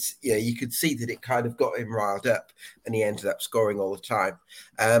 and we could, you could see that it kind of got him riled up, and he ended up scoring all the time,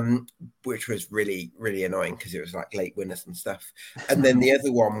 which was really, really annoying because it was like late winners and stuff. And then the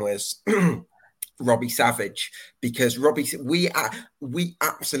other one was Robbie Savage, because we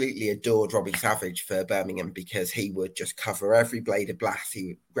absolutely adored Robbie Savage for Birmingham, because he would just cover every blade of grass.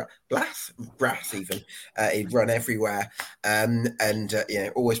 Grass even. He'd run everywhere, and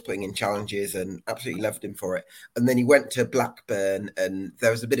always putting in challenges, and absolutely loved him for it. And then he went to Blackburn, and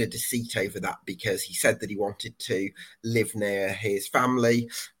there was a bit of deceit over that, because he said that he wanted to live near his family,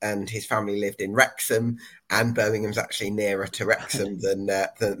 and his family lived in Wrexham, and Birmingham's actually nearer to Wrexham than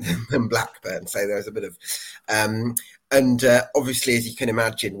Blackburn. So there was a bit of... obviously, as you can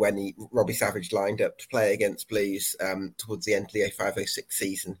imagine, when Robbie Savage lined up to play against Blues towards the end of the 05-06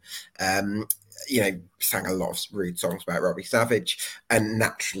 season, sang a lot of rude songs about Robbie Savage, and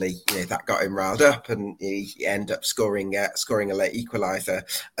naturally, that got him riled up, and he ended up scoring a late equaliser,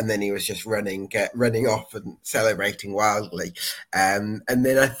 and then he was just running off and celebrating wildly, and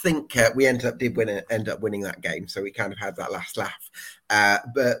then I think we end up winning that game, so we kind of had that last laugh,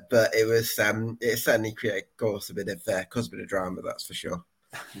 but it was it certainly caused a bit of drama, that's for sure.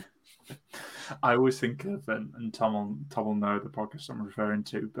 I always think of, and Tom will know the podcast I'm referring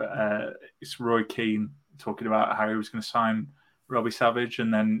to, but it's Roy Keane talking about how he was going to sign Robbie Savage,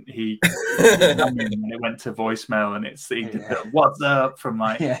 and then he and it went to voicemail, and he did the "What's up" from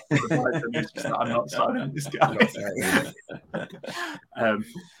like, I'm not signing this guy,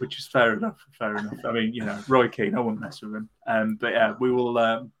 which is fair enough. I mean, Roy Keane, I wouldn't mess with him. But yeah, we will.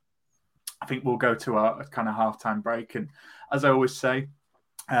 I think we'll go to our kind of halftime break, and as I always say.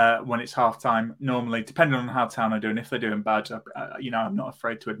 When it's halftime, normally, depending on how Town are doing, if they're doing bad, I'm not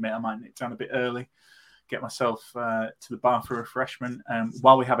afraid to admit I might nip down a bit early, get myself to the bar for refreshment.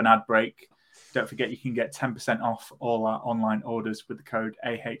 While we have an ad break, don't forget you can get 10% off all our online orders with the code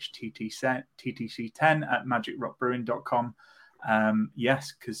AHTTC10 at magicrockbrewing.com.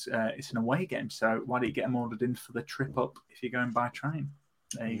 Yes, because it's an away game, so why don't you get them ordered in for the trip up if you're going by train?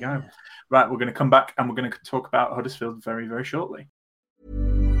 There you go. Right, we're going to come back and we're going to talk about Huddersfield very, very shortly.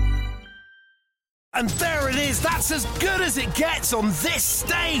 And there it is, that's as good as it gets on this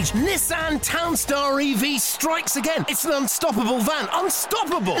stage. Nissan Townstar EV strikes again. It's an unstoppable van,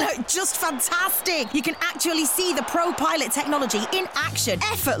 unstoppable. Just fantastic. You can actually see the Pro Pilot technology in action.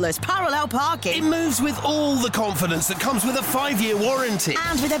 Effortless parallel parking. It moves with all the confidence that comes with a 5-year warranty.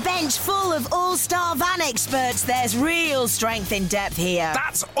 And with a bench full of all-star van experts, there's real strength in depth here.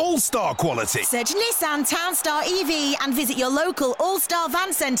 That's all-star quality. Search Nissan Townstar EV and visit your local all-star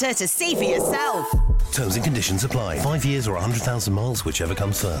van centre to see for yourself. Terms and conditions apply. 5 years or 100,000 miles, whichever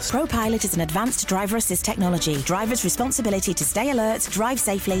comes first. Pro Pilot is an advanced driver assist technology. Driver's responsibility to stay alert, drive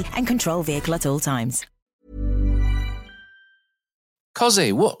safely, and control vehicle at all times.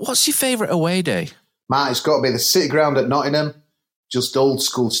 Cozzy, what's your favourite away day? Matt, it's got to be the City Ground at Nottingham. Just old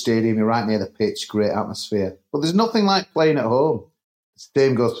school stadium, you're right near the pitch, great atmosphere. But there's nothing like playing at home. The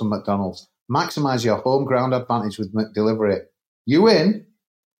same goes for McDonald's. Maximise your home ground advantage with McDelivery. You in?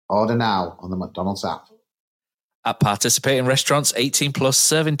 Order now on the McDonald's app. At participating restaurants, 18 plus,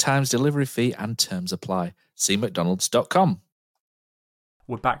 serving times, delivery fee and terms apply. See mcdonalds.com.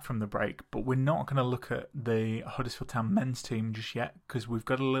 We're back from the break, but we're not going to look at the Huddersfield Town men's team just yet because we've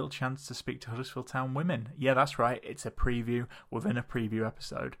got a little chance to speak to Huddersfield Town women. Yeah, that's right. It's a preview within a preview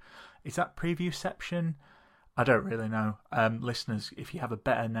episode. Is that previewception? I don't really know. Listeners, if you have a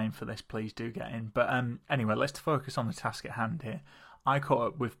better name for this, please do get in. But anyway, let's focus on the task at hand here. I caught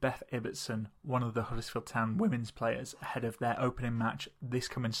up with Beth Ibbotson, one of the Huddersfield Town women's players, ahead of their opening match this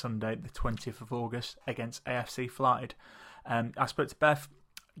coming Sunday, the 20th of August, against AFC Flight. I spoke to Beth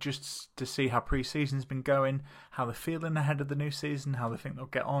just to see how pre-season's been going, how they're feeling ahead of the new season, how they think they'll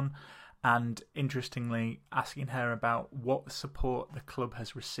get on, and interestingly, asking her about what support the club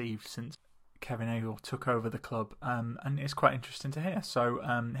has received since Kevin Agle took over the club, and it's quite interesting to hear. So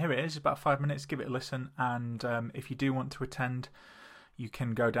here it is, about 5 minutes, give it a listen, and if you do want to attend, you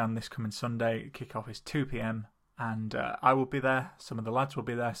can go down this coming Sunday. Kick-off is 2 p.m. and I will be there. Some of the lads will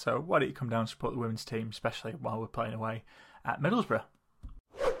be there. So why don't you come down and support the women's team, especially while we're playing away at Middlesbrough.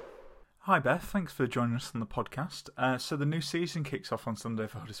 Hi Beth, thanks for joining us on the podcast. So the new season kicks off on Sunday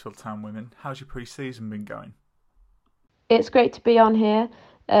for Huddersfield Town women. How's your pre-season been going? It's great to be on here.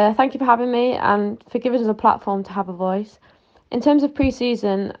 Thank you for having me and for giving us a platform to have a voice. In terms of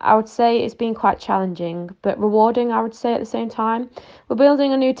pre-season, I would say it's been quite challenging, but rewarding, I would say, at the same time. We're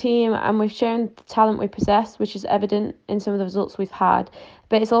building a new team and we've shown the talent we possess, which is evident in some of the results we've had.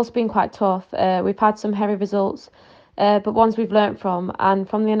 But it's also been quite tough. We've had some heavy results, but ones we've learnt from. And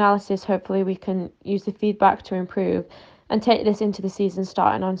from the analysis, hopefully we can use the feedback to improve and take this into the season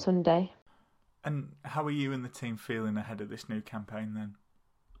starting on Sunday. And how are you and the team feeling ahead of this new campaign then?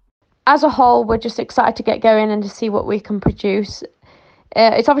 As a whole, we're just excited to get going and to see what we can produce.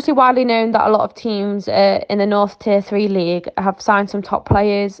 It's obviously widely known that a lot of teams in the North Tier 3 League have signed some top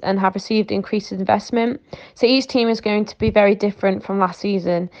players and have received increased investment. So each team is going to be very different from last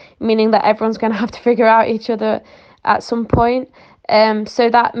season, meaning that everyone's going to have to figure out each other at some point. So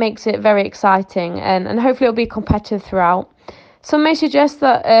that makes it very exciting and hopefully it'll be competitive throughout. Some may suggest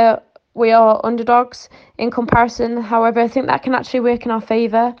that we are underdogs in comparison. However, I think that can actually work in our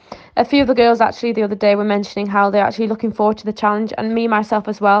favour. A few of the girls actually the other day were mentioning how they're actually looking forward to the challenge, and me myself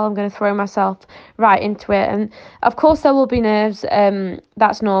as well. I'm going to throw myself right into it, and of course there will be nerves.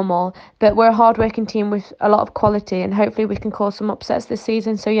 That's normal, but we're a hard-working team with a lot of quality, and hopefully we can cause some upsets this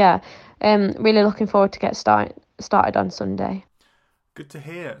season. So yeah, really looking forward to get started on Sunday. Good to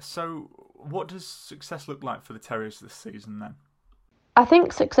hear. So, what does success look like for the Terriers this season then? I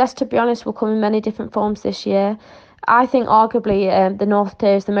think success, to be honest, will come in many different forms this year. I think arguably the North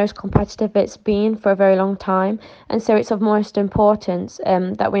Tier is the most competitive it's been for a very long time, and so it's of most importance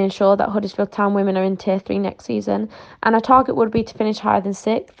that we ensure that Huddersfield Town women are in Tier 3 next season. And our target would be to finish higher than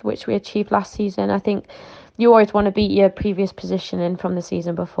 6th, which we achieved last season. I think you always want to beat your previous positioning from the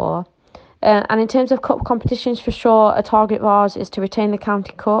season before. And in terms of cup competitions, for sure, a target of ours is to retain the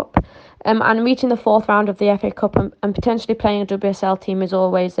County Cup. And reaching the 4th round of the FA Cup and potentially playing a WSL team is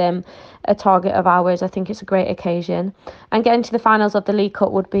always a target of ours. I think it's a great occasion. And getting to the finals of the League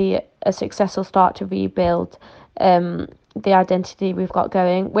Cup would be a successful start to rebuild the identity we've got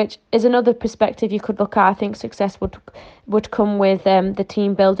going, which is another perspective you could look at. I think success would come with the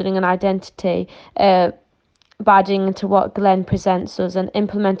team building an identity, badging into what Glenn presents us and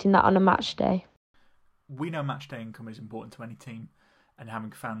implementing that on a match day. We know match day income is important to any team, and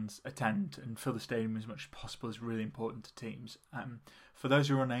having fans attend and fill the stadium as much as possible is really important to teams. For those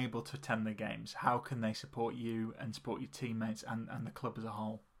who are unable to attend the games, how can they support you and support your teammates and the club as a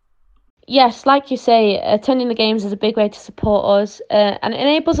whole? Yes, like you say, attending the games is a big way to support us, and it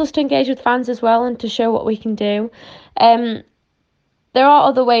enables us to engage with fans as well and to show what we can do. There are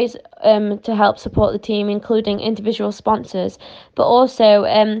other ways to help support the team, including individual sponsors, but also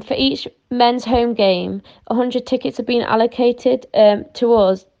for each men's home game, 100 tickets have been allocated to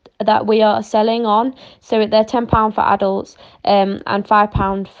us that we are selling on. So they're £10 for adults and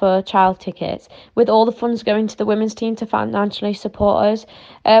 £5 for child tickets, with all the funds going to the women's team to financially support us.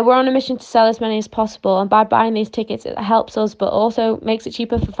 We're on a mission to sell as many as possible, and by buying these tickets it helps us but also makes it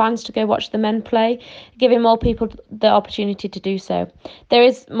cheaper for fans to go watch the men play, giving more people the opportunity to do so. There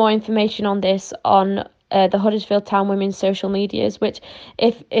is more information on this on the Huddersfield Town Women's social medias, which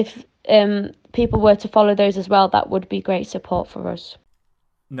if people were to follow those as well, that would be great support for us.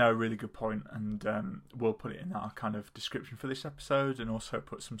 No, really good point, and we'll put it in our kind of description for this episode, and also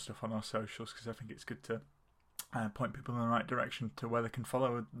put some stuff on our socials, because I think it's good to point people in the right direction to where they can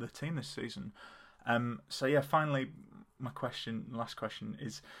follow the team this season. So yeah, finally, my last question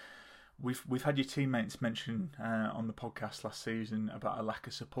is, we've had your teammates mention on the podcast last season about a lack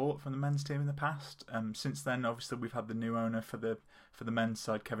of support from the men's team in the past. Since then, obviously, we've had the new owner for the men's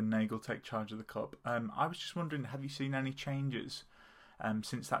side, Kevin Nagel, take charge of the club. I was just wondering, have you seen any changes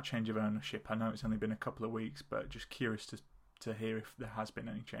since that change of ownership? I know it's only been a couple of weeks, but just curious to hear if there has been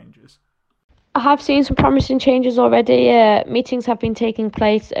any changes. I have seen some promising changes already. Meetings have been taking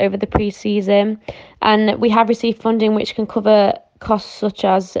place over the pre-season, and we have received funding which can cover costs such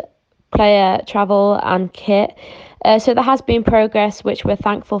as player travel and kit. So there has been progress, which we're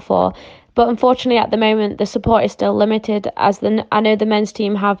thankful for. But unfortunately, at the moment, the support is still limited, as I know the men's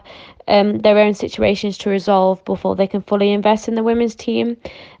team have their own situations to resolve before they can fully invest in the women's team.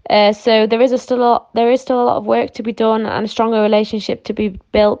 So there is still a lot of work to be done, and a stronger relationship to be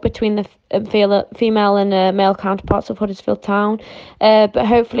built between the female and male counterparts of Huddersfield Town. But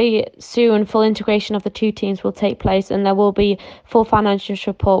hopefully soon, full integration of the two teams will take place, and there will be full financial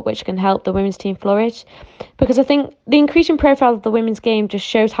support which can help the women's team flourish. Because I think the increasing profile of the women's game just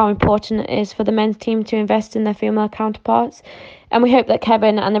shows how important it is for the men's team to invest in their female counterparts. And we hope that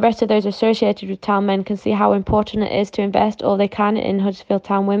Kevin and the rest of those associated with Town Men can see how important it is to invest all they can in Huddersfield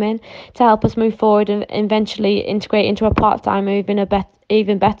Town women to help us move forward and eventually integrate into a part-time or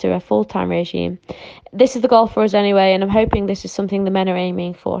even better, a full-time regime. This is the goal for us anyway, and I'm hoping this is something the men are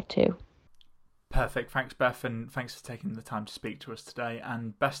aiming for too. Perfect. Thanks, Beth, and thanks for taking the time to speak to us today,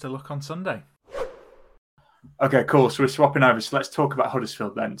 and best of luck on Sunday. Okay, cool. So we're swapping over. So let's talk about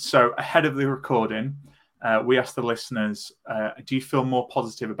Huddersfield then. So ahead of the recording, we asked the listeners, do you feel more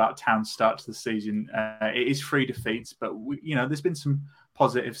positive about Town's start to the season? It is 3 defeats, but there's been some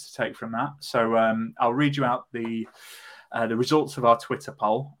positives to take from that. So I'll read you out the results of our Twitter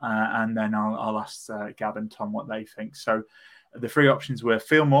poll, and then I'll ask Gab and Tom what they think. So the 3 options were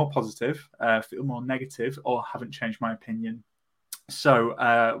feel more positive, feel more negative, or haven't changed my opinion. So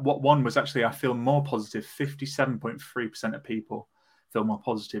what one was actually I feel more positive. 57.3% of people feel more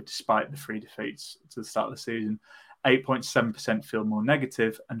positive despite the 3 defeats to the start of the season. 8.7% feel more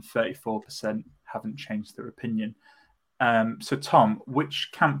negative, and 34% haven't changed their opinion. So Tom, which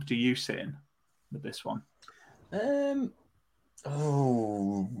camp do you sit in with this one?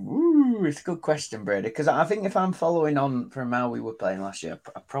 It's a good question, Brady, because I think if I'm following on from how we were playing last year,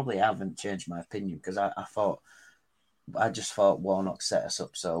 I probably haven't changed my opinion because I just thought Warnock set us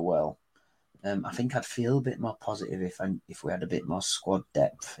up so well. I think I'd feel a bit more positive if we had a bit more squad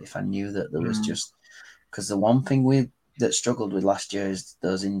depth, if I knew that there was just because the one thing that struggled with last year is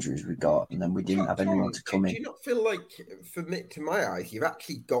those injuries we got, and then we didn't have anyone to come in. Do you not feel like, to my eyes, you've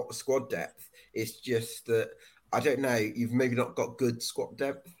actually got the squad depth? It's just that I don't know. You've maybe not got good squad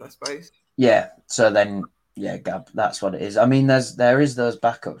depth, I suppose. Yeah. So then, yeah, Gab, that's what it is. I mean, there is those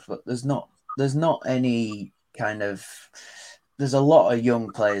backups, but there's not any kind of. There's a lot of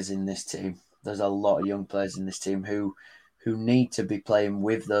young players in this team. There's a lot of young players in this team who need to be playing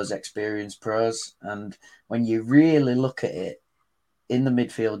with those experienced pros. And when you really look at it, in the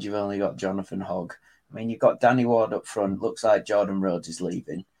midfield, you've only got Jonathan Hogg. I mean, you've got Danny Ward up front. Looks like Jordan Rhodes is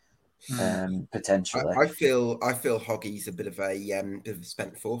leaving, potentially. I feel Hoggy's a bit of a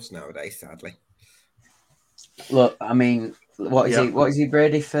spent force nowadays, sadly. Look, I mean, what is he? What is he,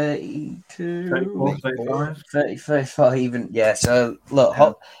 Brady? 32? 34, 35. 34 even. Yeah. So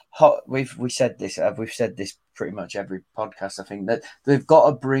look, we've said this. We've said this pretty much every podcast. I think that they've got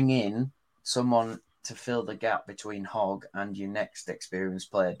to bring in someone to fill the gap between Hogg and your next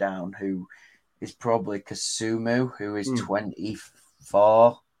experienced player down, who is probably Kasumu, who is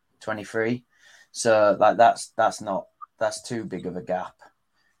 24, 23. So like that's too big of a gap.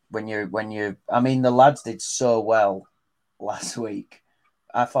 When you, I mean, the lads did so well last week.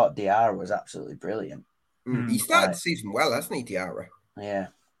 I thought Diarra was absolutely brilliant. He started the season well, hasn't he, Diarra? Yeah.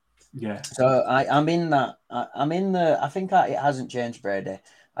 Yeah. So I'm in that. I think that it hasn't changed, Brady.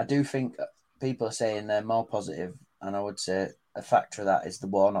 I do think people are saying they're more positive, and I would say a factor of that is the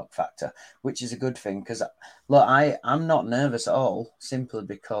Warnock factor, which is a good thing because look, I'm not nervous at all, simply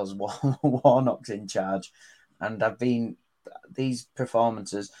because Warnock's in charge, and I've been these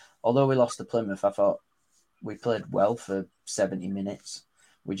performances. Although we lost to Plymouth, I thought we played well for 70 minutes.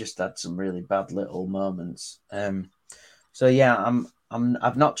 We just had some really bad little moments. So yeah,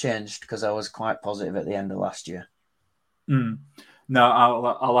 I've not changed because I was quite positive at the end of last year. No,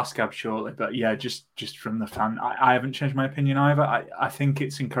 I'll ask Gab shortly, but yeah, just from the fan, I haven't changed my opinion either. I think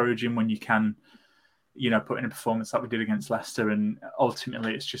it's encouraging when you can, put in a performance like we did against Leicester, and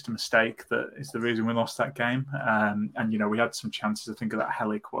ultimately it's just a mistake that is the reason we lost that game. And we had some chances. I think of that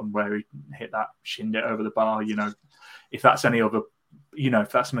Helic one where he hit that, shinned it over the bar. If that's any other,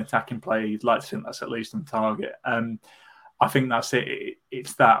 if that's an attacking play, you'd like to think that's at least on target. I think that's it.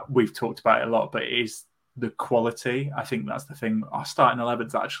 It's that we've talked about it a lot, but it is the quality. I think that's the thing. Our starting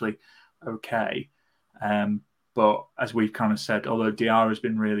 11's actually okay. But as we've kind of said, although Diarra has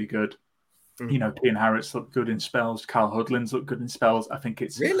been really good, Ian Harris looked good in spells. Carl Hudlin's looked good in spells. I think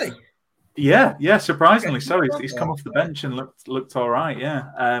it's really, yeah, surprisingly so. He's come off the bench and looked all right.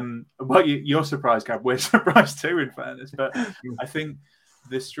 Yeah. Well, you're surprised, Gab. We're surprised too, in fairness. But I think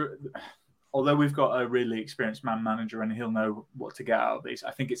this, although we've got a really experienced man manager and he'll know what to get out of these,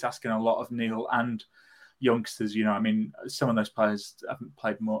 I think it's asking a lot of Neil and youngsters. I mean, some of those players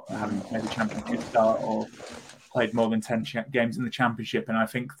haven't made a championship start or played more than 10 games in the championship, and I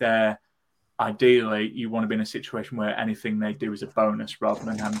think ideally you want to be in a situation where anything they do is a bonus rather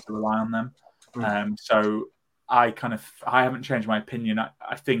than having to rely on them. So I haven't changed my opinion.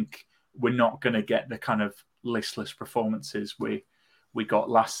 I think we're not going to get the kind of listless performances we got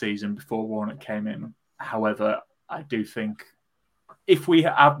last season before Warnock came in. However, I do think if we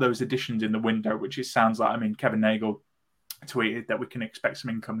have those additions in the window, which it sounds like, I mean, Kevin Nagel tweeted that we can expect some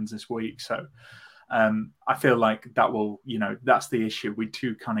incomings this week. So I feel like that will, that's the issue. We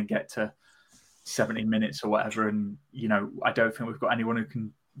do kind of get to 70 minutes or whatever, and I don't think we've got anyone who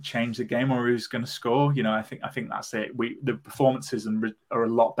can change the game or who's going to score. I think that's it. The performances are a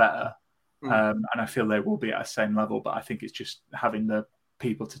lot better, and I feel they will be at the same level. But I think it's just having the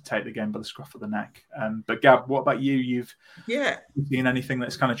people to take the game by the scruff of the neck. But Gab, what about you? You've seen anything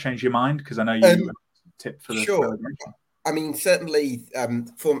that's kind of changed your mind? Because I know you tipped for the relegation. I mean, certainly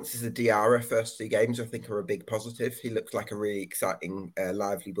performances of Diarra first 2 games, I think, are a big positive. He looks like a really exciting,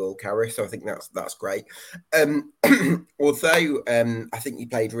 lively ball carrier, so I think that's great. Although I think he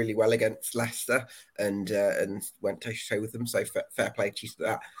played really well against Leicester and went toe-to-toe with them, so fair play to you for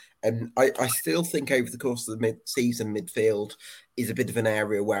that. I still think over the course of the mid-season, midfield is a bit of an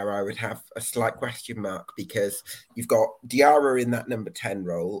area where I would have a slight question mark, because you've got Diarra in that number 10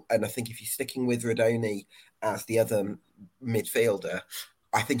 role, and I think if you're sticking with Radoni as the other midfielder,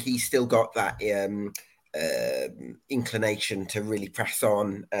 I think he's still got that inclination to really press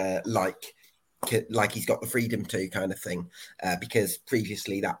on like like he's got the freedom to, kind of thing, because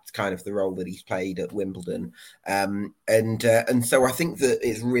previously that's kind of the role that he's played at Wimbledon, and so I think that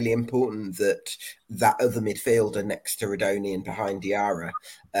it's really important that that other midfielder next to Radoni and behind Diarra,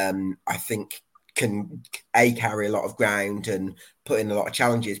 I think can carry a lot of ground and put in a lot of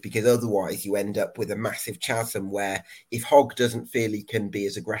challenges, because otherwise you end up with a massive chasm where if Hogg doesn't feel he can be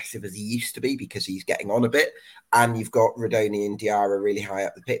as aggressive as he used to be because he's getting on a bit, and you've got Radoni and Diarra really high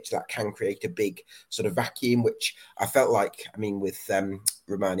up the pitch, that can create a big sort of vacuum, which I felt like, I mean, with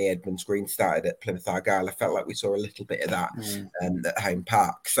Romani Edmonds Green started at Plymouth Argyle, I felt like we saw a little bit of that at Home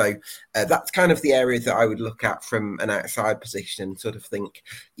Park. So that's kind of the area that I would look at from an outside position and sort of think,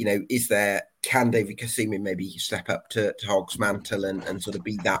 can David Kasumi maybe step up to Hogg's mantle and sort of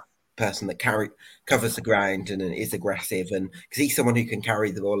be that person that covers the ground and is aggressive, and because he's someone who can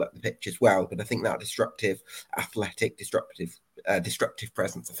carry the ball up the pitch as well. But I think that athletic, destructive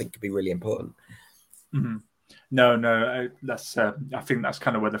presence, I think, could be really important. Mm-hmm. No, that's. I think that's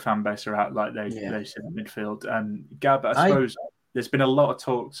kind of where the fan base are at. Like they sit in midfield. Gab, I suppose there's been a lot of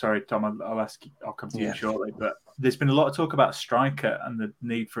talk. Sorry, Tom, I'll come to you shortly. But there's been a lot of talk about striker and the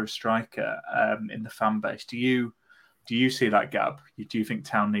need for a striker in the fan base. Do you see that, Gab? Do you think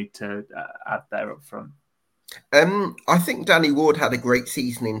Town need to add there up front? I think Danny Ward had a great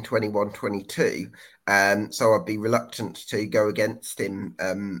season in 21-22, so I'd be reluctant to go against him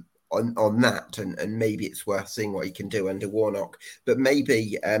on that, and maybe it's worth seeing what he can do under Warnock. But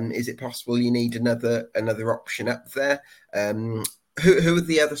maybe is it possible you need another option up there? Who are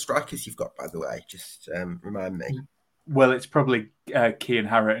the other strikers you've got, by the way? Just remind me. Well, it's probably Cian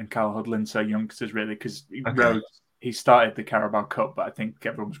Harratt and Carl Hudlin, so youngsters really, because Rhodes, he started the Carabao Cup, but I think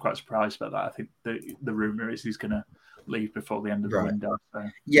everyone was quite surprised about that. I think the rumour is he's going to leave before the end of the window. So.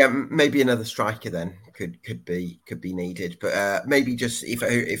 Yeah, maybe another striker then could be needed, but maybe just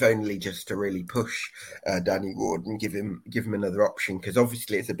if only just to really push Danny Ward and give him another option, because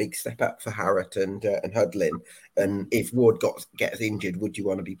obviously it's a big step up for Harratt and Hudlin, and if Ward gets injured, would you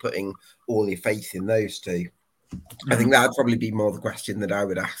want to be putting all your faith in those two? I think that would probably be more the question that I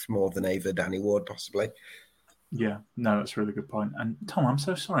would ask more than over Danny Ward, possibly. Yeah, no, that's a really good point. And Tom, I'm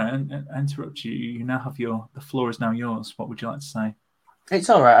so sorry I interrupt you. You now have the floor is now yours. What would you like to say? It's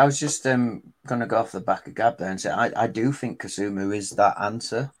all right. I was just going to go off the back of Gab there and say I do think Kasumu is that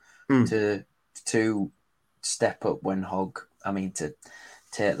answer to step up when Hogg. I mean, to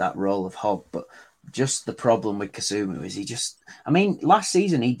take that role of Hogg, but just the problem with Kasumu is last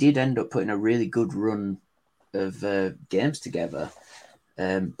season he did end up putting a really good run of games together.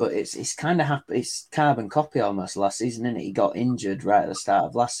 But it's kind of it's carbon copy almost last season, isn't it? He got injured right at the start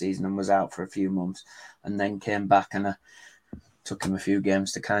of last season and was out for a few months, and then came back, and took him a few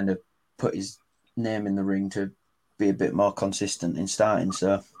games to kind of put his name in the ring to be a bit more consistent in starting.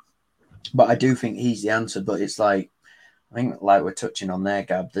 So, but I do think he's the answer. But it's like, I think like we're touching on there,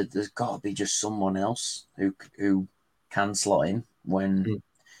 Gab, there's got to be just someone else who can slot in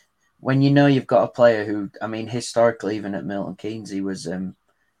when you know you've got a player who, I mean, historically, even at Milton Keynes,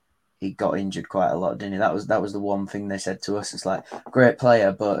 he got injured quite a lot, didn't he? That was the one thing they said to us. It's like, great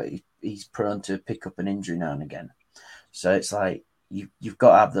player, but he's prone to pick up an injury now and again. So it's like you've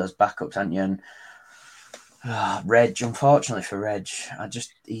got to have those backups, haven't you? And Reg, unfortunately for Reg,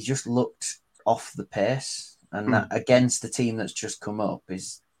 he just looked off the pace, and that against the team that's just come up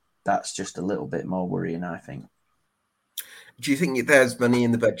that's just a little bit more worrying, I think. Do you think there's money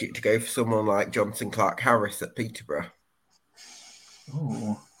in the budget to go for someone like Johnson Clark Harris at Peterborough?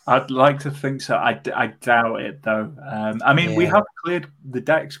 Oh, I'd like to think so. I doubt it, though. We have cleared the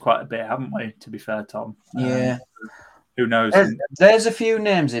decks quite a bit, haven't we, to be fair, Tom? Yeah. Who knows? There's a few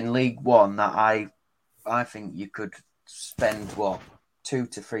names in League One that I think you could spend, 2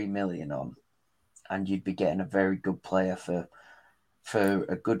 to 3 million on, and you'd be getting a very good player for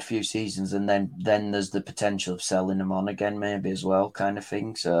a good few seasons, and then there's the potential of selling them on again, maybe as well, kind of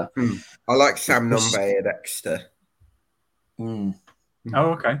thing. So I like Sam Nombe at Exeter. Oh,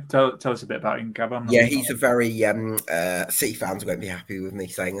 okay. Tell us a bit about him, Gab. He's a very City fans won't be happy with me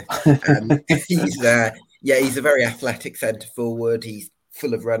saying that. He's a very athletic centre forward. He's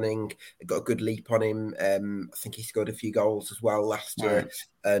full of running, got a good leap on him. I think he scored a few goals as well last year,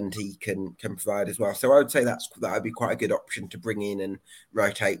 and he can provide as well. So I would say that would be quite a good option to bring in and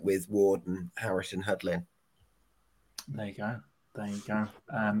rotate with Ward and Harratt and Hudlin. There you go.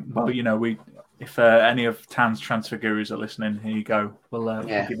 Well, if any of Town's transfer gurus are listening, here you go. We'll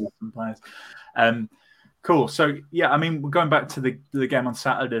give you some players. Cool. So we're going back to the game on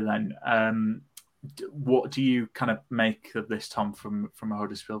Saturday then. What do you kind of make of this, Tom, from a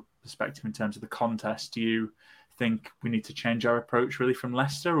Huddersfield perspective in terms of the contest? Do you think we need to change our approach really from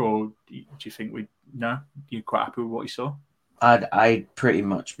Leicester, or do you think you're quite happy with what you saw? I'd pretty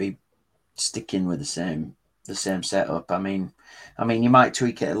much be sticking with the same setup. I mean, you might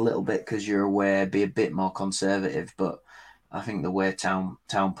tweak it a little bit because you're aware, be a bit more conservative, but I think the way Town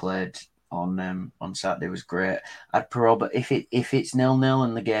played on Saturday was great. I'd probably, if it's 0-0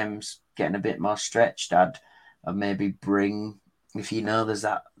 and the game's getting a bit more stretched, I'd maybe bring, if there's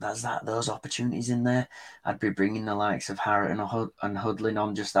those opportunities in there, I'd be bringing the likes of Harrison and Hudlin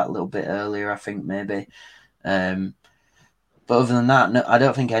on just that little bit earlier, I think maybe. But other than that, no, I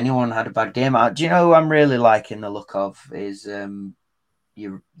don't think anyone had a bad game. Do you know who I'm really liking the look of is the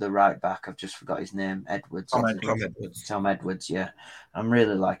right back? I've just forgot his name. Edwards. Tom Edwards. Yeah, I'm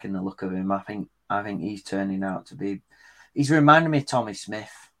really liking the look of him. I think he's turning out to be. He's reminding me of Tommy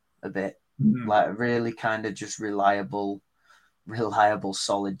Smith a bit, like really kind of just reliable,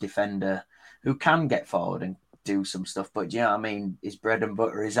 solid defender who can get forward and do some stuff. But you know what I mean? His bread and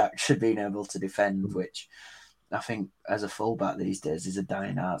butter is actually being able to defend, which I think as a fullback these days is a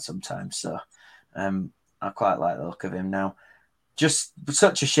dying art sometimes. So I quite like the look of him now. Just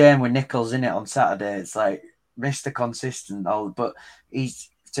such a shame with Nichols in it on Saturday. It's like Mr. Consistent, but he's,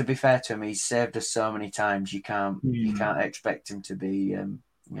 to be fair to him, he's saved us so many times. You can't expect him to be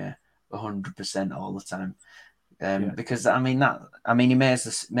 100% all the time. Because he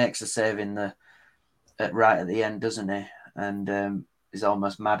makes a save right at the end, doesn't he? And he's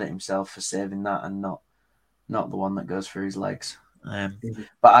almost mad at himself for saving that and not the one that goes through his legs. But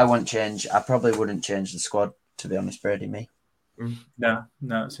I probably wouldn't change the squad, to be honest, Brady, me. No,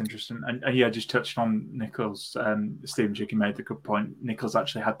 it's interesting. And just touched on Nichols. Stephen Chicken made the good point. Nichols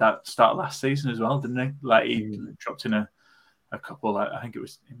actually had that start last season as well, didn't he? Like he dropped in a couple, I think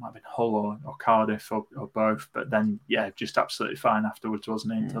it might have been Hull or Cardiff or both, but then just absolutely fine afterwards,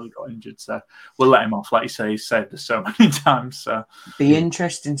 wasn't he, until he got injured. So we'll let him off. Like you say, he's saved us so many times. So be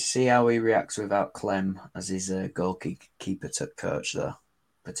interesting to see how he reacts without Clem as his goalkeeper coach, though,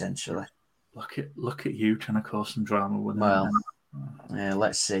 potentially. Look at you trying to cause some drama with him. Well, yeah,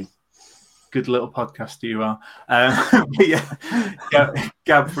 let's see. Good little podcaster you are.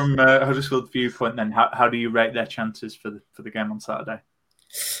 Gab, from Huddersfield viewpoint, then how do you rate their chances for the game on Saturday?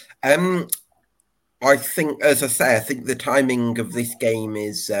 I think, as I say, I think the timing of this game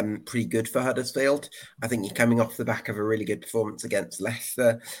is pretty good for Huddersfield. I think you're coming off the back of a really good performance against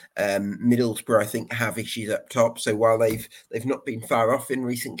Leicester. Middlesbrough, I think, have issues up top. So while they've not been far off in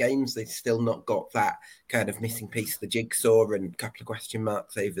recent games, they've still not got that kind of missing piece of the jigsaw and a couple of question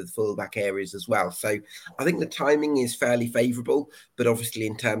marks over the fullback areas as well. So I think the timing is fairly favourable, but obviously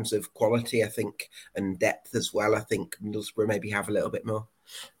in terms of quality, I think, and depth as well, I think Middlesbrough maybe have a little bit more.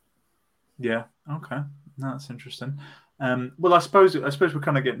 Yeah. Okay. No, that's interesting. Well, I suppose we're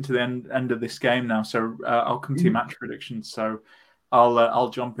kind of getting to the end of this game now. So I'll come to your match predictions. So I'll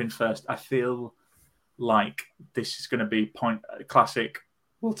jump in first. I feel like this is going to be classic.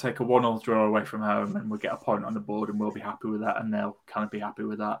 We'll take a 1-1 draw away from home and we'll get a point on the board and we'll be happy with that, and they'll kind of be happy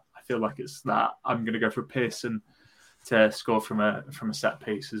with that. I feel like it's that. I'm going to go for Pearson to score from a set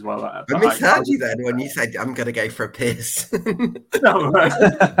piece as well. I misheard you then when you said I'm going to go for a piss. No, right.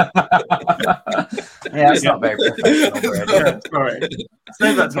 Yeah, it's not very professional. Yeah, sorry.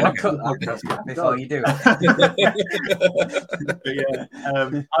 Save that to podcast before you do it. But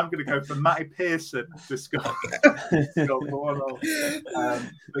I'm going to go for Matty Pearson to score.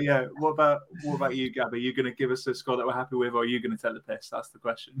 But yeah, what about you, Gab? Are you going to give us a score that we're happy with, or are you going to take the piss? That's the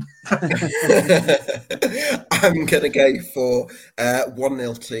question. I'm going to go for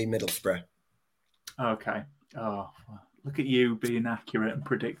 1-0 to Middlesbrough. Okay. Oh, look at you being accurate and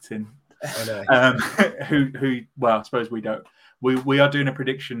predicting. I know. Well, I suppose we don't. We are doing a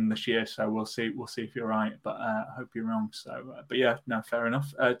prediction this year, so we'll see if you're right. But I hope you're wrong. So, but yeah, no, fair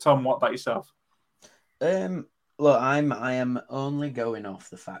enough. Tom, what about yourself? Look, I am only going off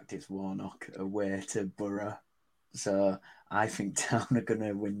the fact it's Warnock away to Borough, so I think Town are going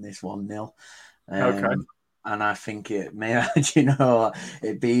to win this 1-0. Okay. And I think it'd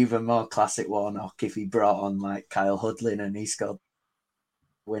be even more classic Warnock if he brought on like Kyle Hudlin and he scored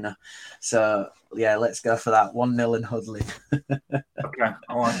winner. So yeah, let's go for that 1-0 and Hudlin. Okay,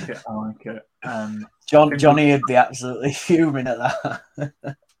 I like it. Johnny would be absolutely fuming at that.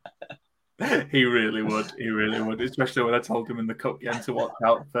 He really would, especially when I told him in the cup game to watch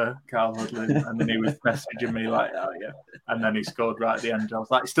out for Kyle Hudlin, and then he was messaging me like, "Oh yeah," and then he scored right at the end. I was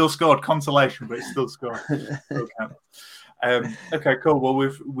like, "Still scored, consolation, but he still scored." Okay, cool. Well,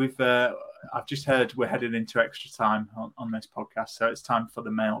 we've I've just heard we're heading into extra time on this podcast, so it's time for the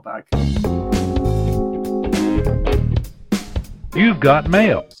mailbag. You've got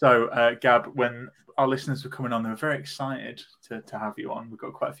mail. So, Gab, when our listeners were coming on, they were very excited to have you on. We've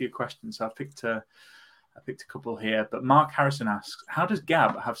got quite a few questions, so I picked a couple here. But Mark Harrison asks, how does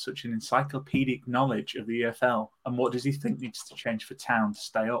Gab have such an encyclopedic knowledge of the EFL? And what does he think needs to change for Town to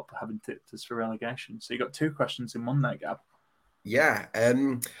stay up, having tipped us for relegation? So you got two questions in one there, Gab. Yeah,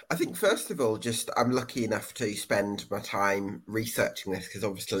 I think first of all, just I'm lucky enough to spend my time researching this because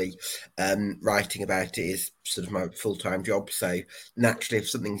obviously writing about it is sort of my full-time job. So naturally, if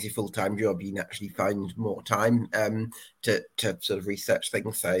something's your full-time job, you naturally find more time to sort of research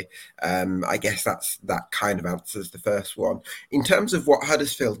things. So I guess that kind of answers the first one. In terms of what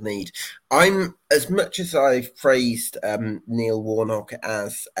Huddersfield need, I'm, as much as I've praised Neil Warnock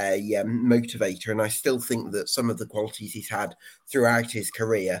as a motivator, and I still think that some of the qualities he's had throughout his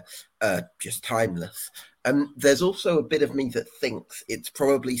career are just timeless. There's also a bit of me that thinks it's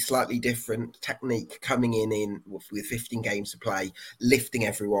probably slightly different technique coming in with 15 games to play, lifting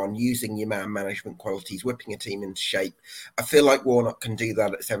everyone, using your man management qualities, whipping a team into shape. I feel like Warnock can do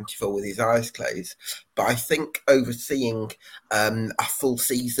that at 74 with his eyes closed. But I think overseeing a full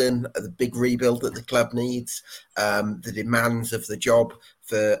season, the big rebuild that the club needs, the demands of the job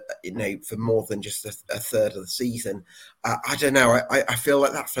for more than just a third of the season, I don't know. I feel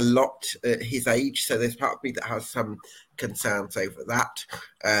like that's a lot at his age. So there's part of me that has some concerns over that.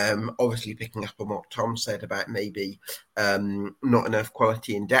 Obviously, picking up on what Tom said about maybe not enough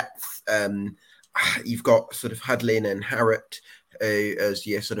quality and depth. You've got sort of Hudlin and Harrott as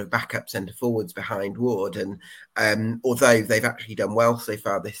your sort of backup centre forwards behind Ward, and although they've actually done well so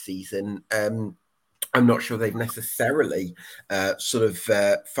far this season, I'm not sure they've necessarily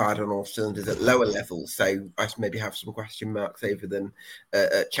fired on all cylinders at lower levels. So I maybe have some question marks over them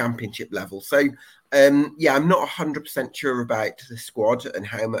at championship level. So I'm not 100% sure about the squad and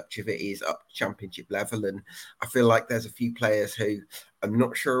how much of it is up to championship level. And I feel like there's a few players who I'm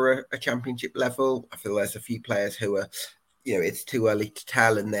not sure are at championship level. I feel there's a few players who are, it's too early to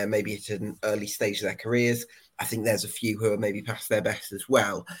tell, and they're maybe at an early stage of their careers. I think there's a few who are maybe past their best as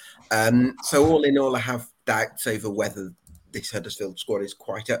well. So all in all, I have doubts over whether this Huddersfield squad is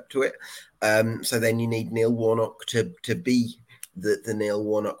quite up to it. So then you need Neil Warnock to be the Neil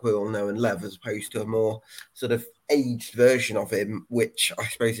Warnock we all know and love, as opposed to a more sort of aged version of him, which I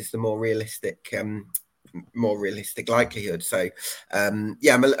suppose is the more realistic likelihood. So I'm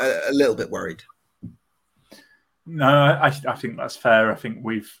a little bit worried. No, I think that's fair. I think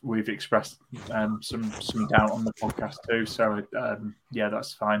we've expressed some doubt on the podcast too. So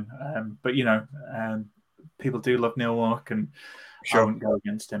that's fine. But people do love Neil Warnock, and I wouldn't go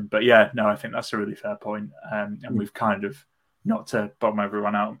against him. But I think that's a really fair point. And we've kind of, not to bomb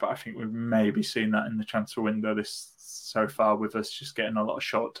everyone out, but I think we've maybe seen that in the transfer window this so far, with us just getting a lot of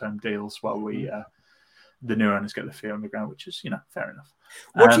short-term deals while the new owners get the feet on the ground, which is fair enough.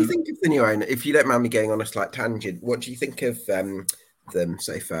 What do you think of the new owner? If you don't mind me going on a slight tangent, what do you think of them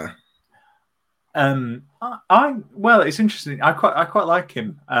so far? It's interesting. I quite like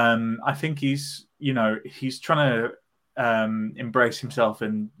him. I think he's trying to embrace himself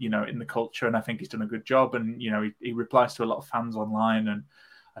in the culture, and I think he's done a good job. And he replies to a lot of fans online, and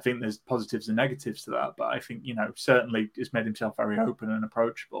I think there's positives and negatives to that. But I think certainly has made himself very open and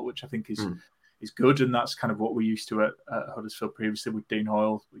approachable, which I think is good, and that's kind of what we're used to at Huddersfield previously with Dean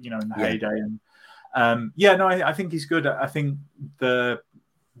Hoyle, in the heyday. And I think he's good. I think the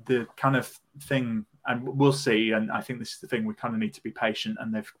kind of thing, and we'll see. And I think this is the thing: we kind of need to be patient,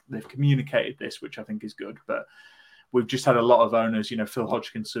 and they've communicated this, which I think is good. But we've just had a lot of owners, Phil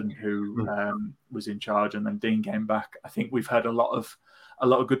Hodgkinson, who was in charge, and then Dean came back. I think we've heard a lot of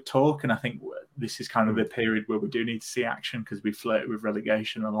good talk, and I think this is kind of the period where we do need to see action, because we flirted with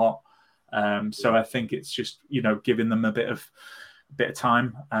relegation a lot. So I think it's just giving them a bit of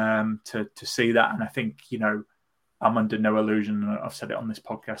time to see that, and I think I'm under no illusion, and I've said it on this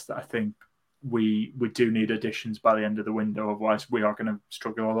podcast, that I think we do need additions by the end of the window. Otherwise, we are going to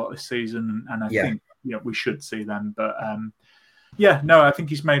struggle a lot this season, and I think we should see them. But I think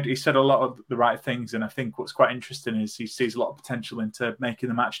he said a lot of the right things, and I think what's quite interesting is he sees a lot of potential into making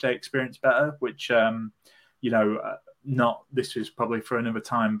the match day experience better, which this is probably for another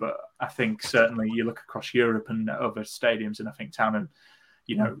time, but I think certainly you look across Europe and other stadiums, and I think Town and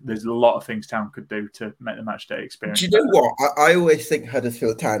there's a lot of things Town could do to make the match day experience. Do you know what? I always think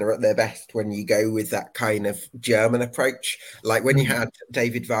Huddersfield Town are at their best when you go with that kind of German approach. Like when you had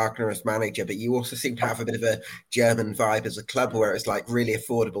David Wagner as manager, but you also seem to have a bit of a German vibe as a club, where it's like really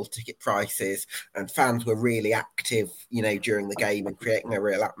affordable ticket prices and fans were really active, during the game and creating a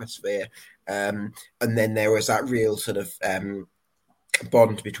real atmosphere. And then there was that real sort of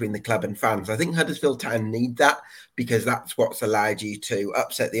bond between the club and fans. I think Huddersfield Town need that, because that's what's allowed you to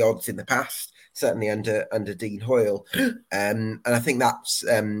upset the odds in the past. certainly under Dean Hoyle. And I think that's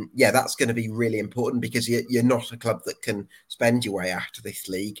that's going to be really important, because you're not a club that can spend your way out of this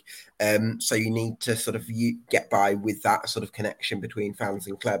league. So you need to sort of get by with that sort of connection between fans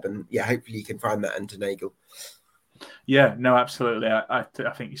and club. And hopefully you can find that under Nagel. Yeah, no, absolutely. I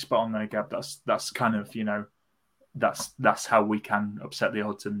think you're spot on there, Gab. That's kind of, that's how we can upset the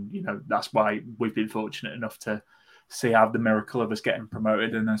odds, and that's why we've been fortunate enough to have the miracle of us getting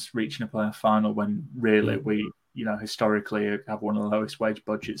promoted and us reaching a playoff final, when really we historically have one of the lowest wage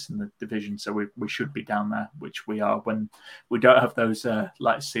budgets in the division, so we should be down there, which we are, when we don't have those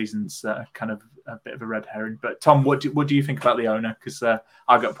light seasons that are kind of a bit of a red herring. But Tom, what do you think about the owner? Because I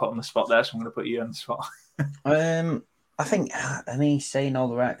got put on the spot there, so I'm going to put you on the spot. I think, he's saying all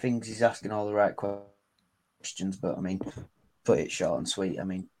the right things, he's asking all the right questions, but put it short and sweet.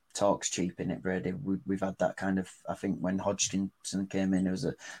 Talk's cheap, in it, Brady. We've had that kind of. I think when Hodgkinson came in, there was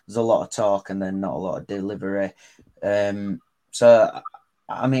a lot of talk and then not a lot of delivery. So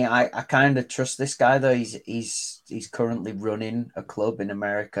I kind of trust this guy, though. He's currently running a club in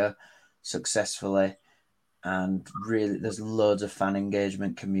America successfully, and really there's loads of fan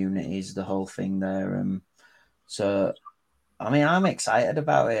engagement, communities, the whole thing there. So I'm excited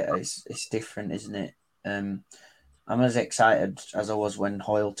about it. It's different, isn't it? I'm as excited as I was when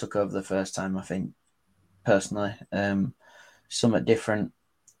Hoyle took over the first time, I think, personally. Somewhat different.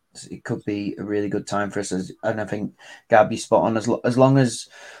 It could be a really good time for us. And I think, Gab, you're spot on. As long as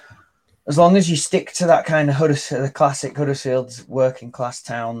you stick to that kind of the classic Huddersfield working class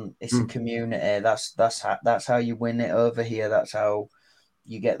town, it's a community. That's how you win it over here. That's how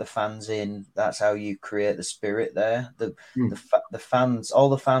you get the fans in. That's how you create the spirit there. The fans, all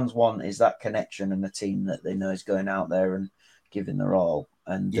the fans want is that connection and the team that they know is going out there and giving their all.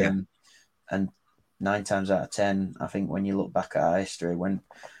 And and 9 times out of 10, I think when you look back at our history, when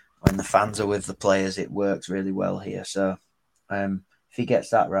the fans are with the players, it works really well here. So if he gets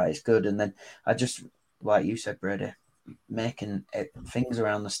that right, it's good. And then I just, like you said, Brady, making things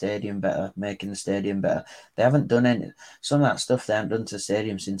around the stadium better, making the stadium better. They haven't done any. Some of that stuff they haven't done to the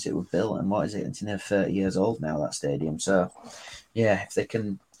stadium since it was built. And what is it? It's nearly 30 years old now, that stadium. So, if they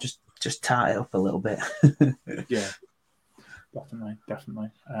can just tie it up a little bit. Yeah. Definitely.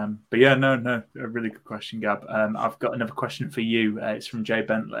 But no, a really good question, Gab. I've got another question for you. It's from Jay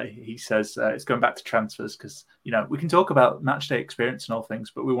Bentley. He says it's going back to transfers, because we can talk about match day experience and all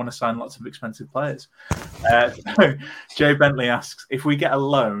things, but we want to sign lots of expensive players. So Jay Bentley asks, if we get a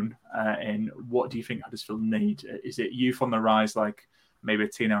loan in, what do you think Huddersfield need? Is it youth on the rise, like maybe a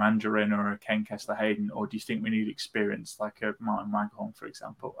Tino Angerin or a Ken Kessler-Hayden, or do you think we need experience, like a Martin Waghorn, for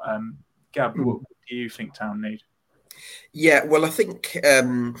example? Gab, what do you think Town need? Yeah, well, I think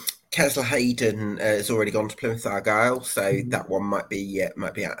Kessler-Hayden has already gone to Plymouth Argyle, so that one might be out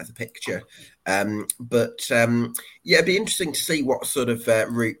of the picture. But it'd be interesting to see what sort of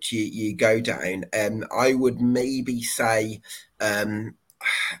route you go down. I would maybe say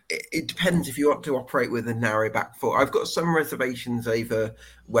it depends if you want to operate with a narrow back four. I've got some reservations over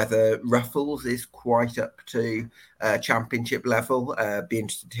whether Ruffles is quite up to championship level. Be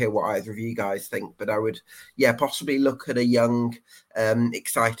interested to hear what either of you guys think, but I would, possibly look at a young,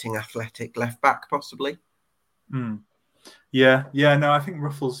 exciting, athletic left back, possibly. Yeah, no, I think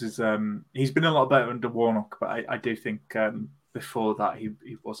Ruffles is. He's been a lot better under Warnock, but I do think before that he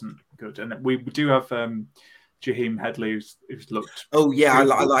wasn't good, and we do have Jaheim Headley, who's looked. Oh yeah, I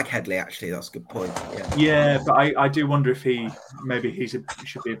like Headley actually. That's a good point. Yeah, but I do wonder if he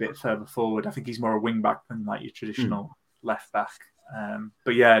should be a bit further forward. I think he's more a wing back than like your traditional left back.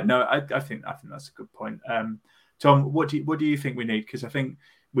 But no, I think that's a good point. Tom, what do you think we need? Because I think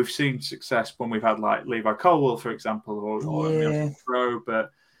we've seen success when we've had like Levi Colwell, for example, or Pro.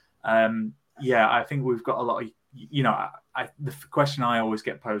 But I think we've got a lot of the question I always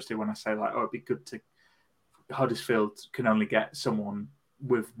get posed to when I say like, it'd be good to. Huddersfield can only get someone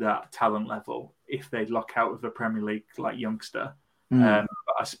with that talent level if they lock out of a Premier League like youngster. But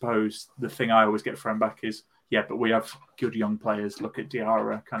I suppose the thing I always get thrown back is, but we have good young players. Look at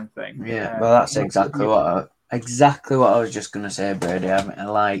Diarra, kind of thing. Yeah, well, that's exactly what I was just going to say, Brady.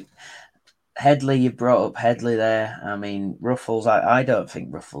 Like Headley, you brought up Headley there. Ruffles. I don't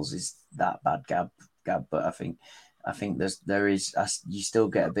think Ruffles is that bad, Gab. But I think there is. You still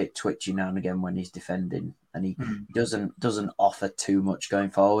get a bit twitchy now and again when he's defending, and he doesn't offer too much going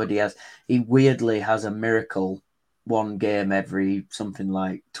forward. He weirdly has a miracle one game every something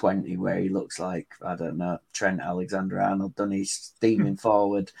like 20 where he looks like, I don't know, Trent Alexander-Arnold, done he's steaming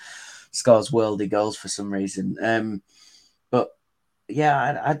forward, scores worldy goals for some reason. But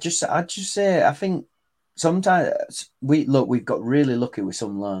yeah, I'd just say I think sometimes we've got really lucky with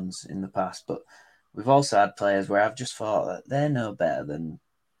some loans in the past, but we've also had players where I've just thought that they're no better than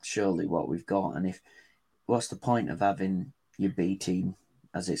surely what we've got. And what's the point of having your B team,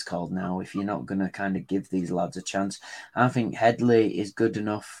 as it's called now, if you're not going to kind of give these lads a chance? I think Headley is good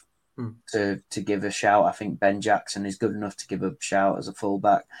enough to give a shout. I think Ben Jackson is good enough to give a shout as a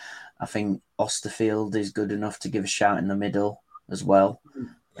fullback. I think Osterfield is good enough to give a shout in the middle as well.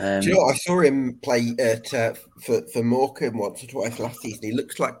 Do you know what? I saw him play for Morecambe once or twice last season. He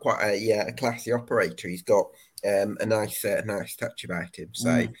looks like quite a classy operator. He's got a nice touch about him.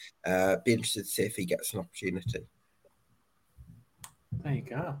 So be interested to see if he gets an opportunity. There you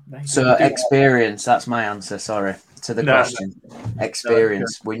go. So experience, that's my answer, sorry, to the question.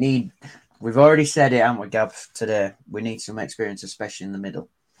 Experience. We've already said it, haven't we, Gab, today? We need some experience, especially in the middle.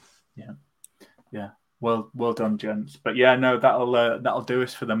 Yeah. Well done, gents. But yeah, no, that'll do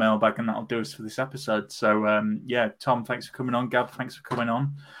us for the mailbag, and that'll do us for this episode. So Tom, thanks for coming on. Gab, thanks for coming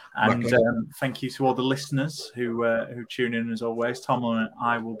on, and thank you to all the listeners who tune in as always. Tom and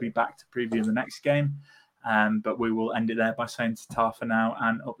I will be back to preview the next game, but we will end it there by saying ta for now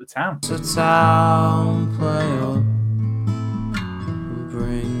and up the town. So town player,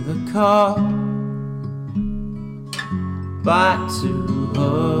 bring the car back to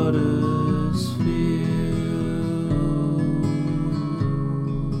Huddersfield.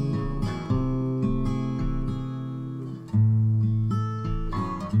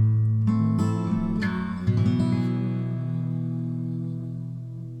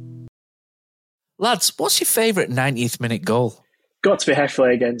 Lads, what's your favourite 90th minute goal? Got to be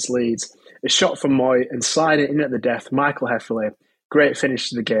Heffley against Leeds. A shot from Moy and sliding in at the death, Michael Heffley. Great finish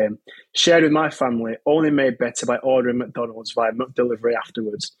to the game. Shared with my family, only made better by ordering McDonald's via McDelivery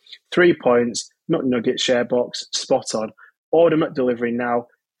afterwards. 3 points, McNugget share box, spot on. Order McDelivery now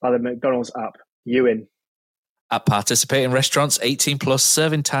via the McDonald's app. You in. At participating restaurants, 18 plus,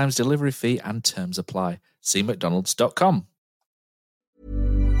 serving times, delivery fee and terms apply. See mcdonalds.com.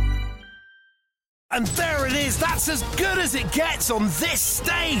 And there it is, that's as good as it gets on this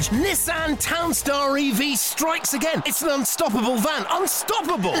stage. Nissan Townstar EV strikes again. It's an unstoppable van,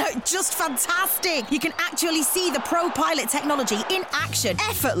 unstoppable. Look, just fantastic. You can actually see the Pro Pilot technology in action.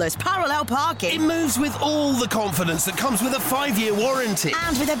 Effortless parallel parking. It moves with all the confidence that comes with a 5-year warranty.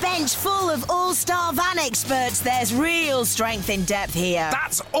 And with a bench full of all-star van experts, there's real strength in depth here.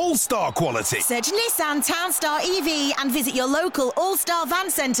 That's all-star quality. Search Nissan Townstar EV and visit your local all-star van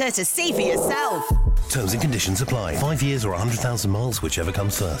centre to see for yourself. Terms and conditions apply. 5 years or 100,000 miles, whichever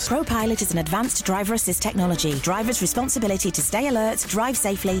comes first. Pro Pilot is an advanced driver assist technology. Driver's responsibility to stay alert, drive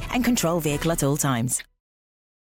safely and control vehicle at all times.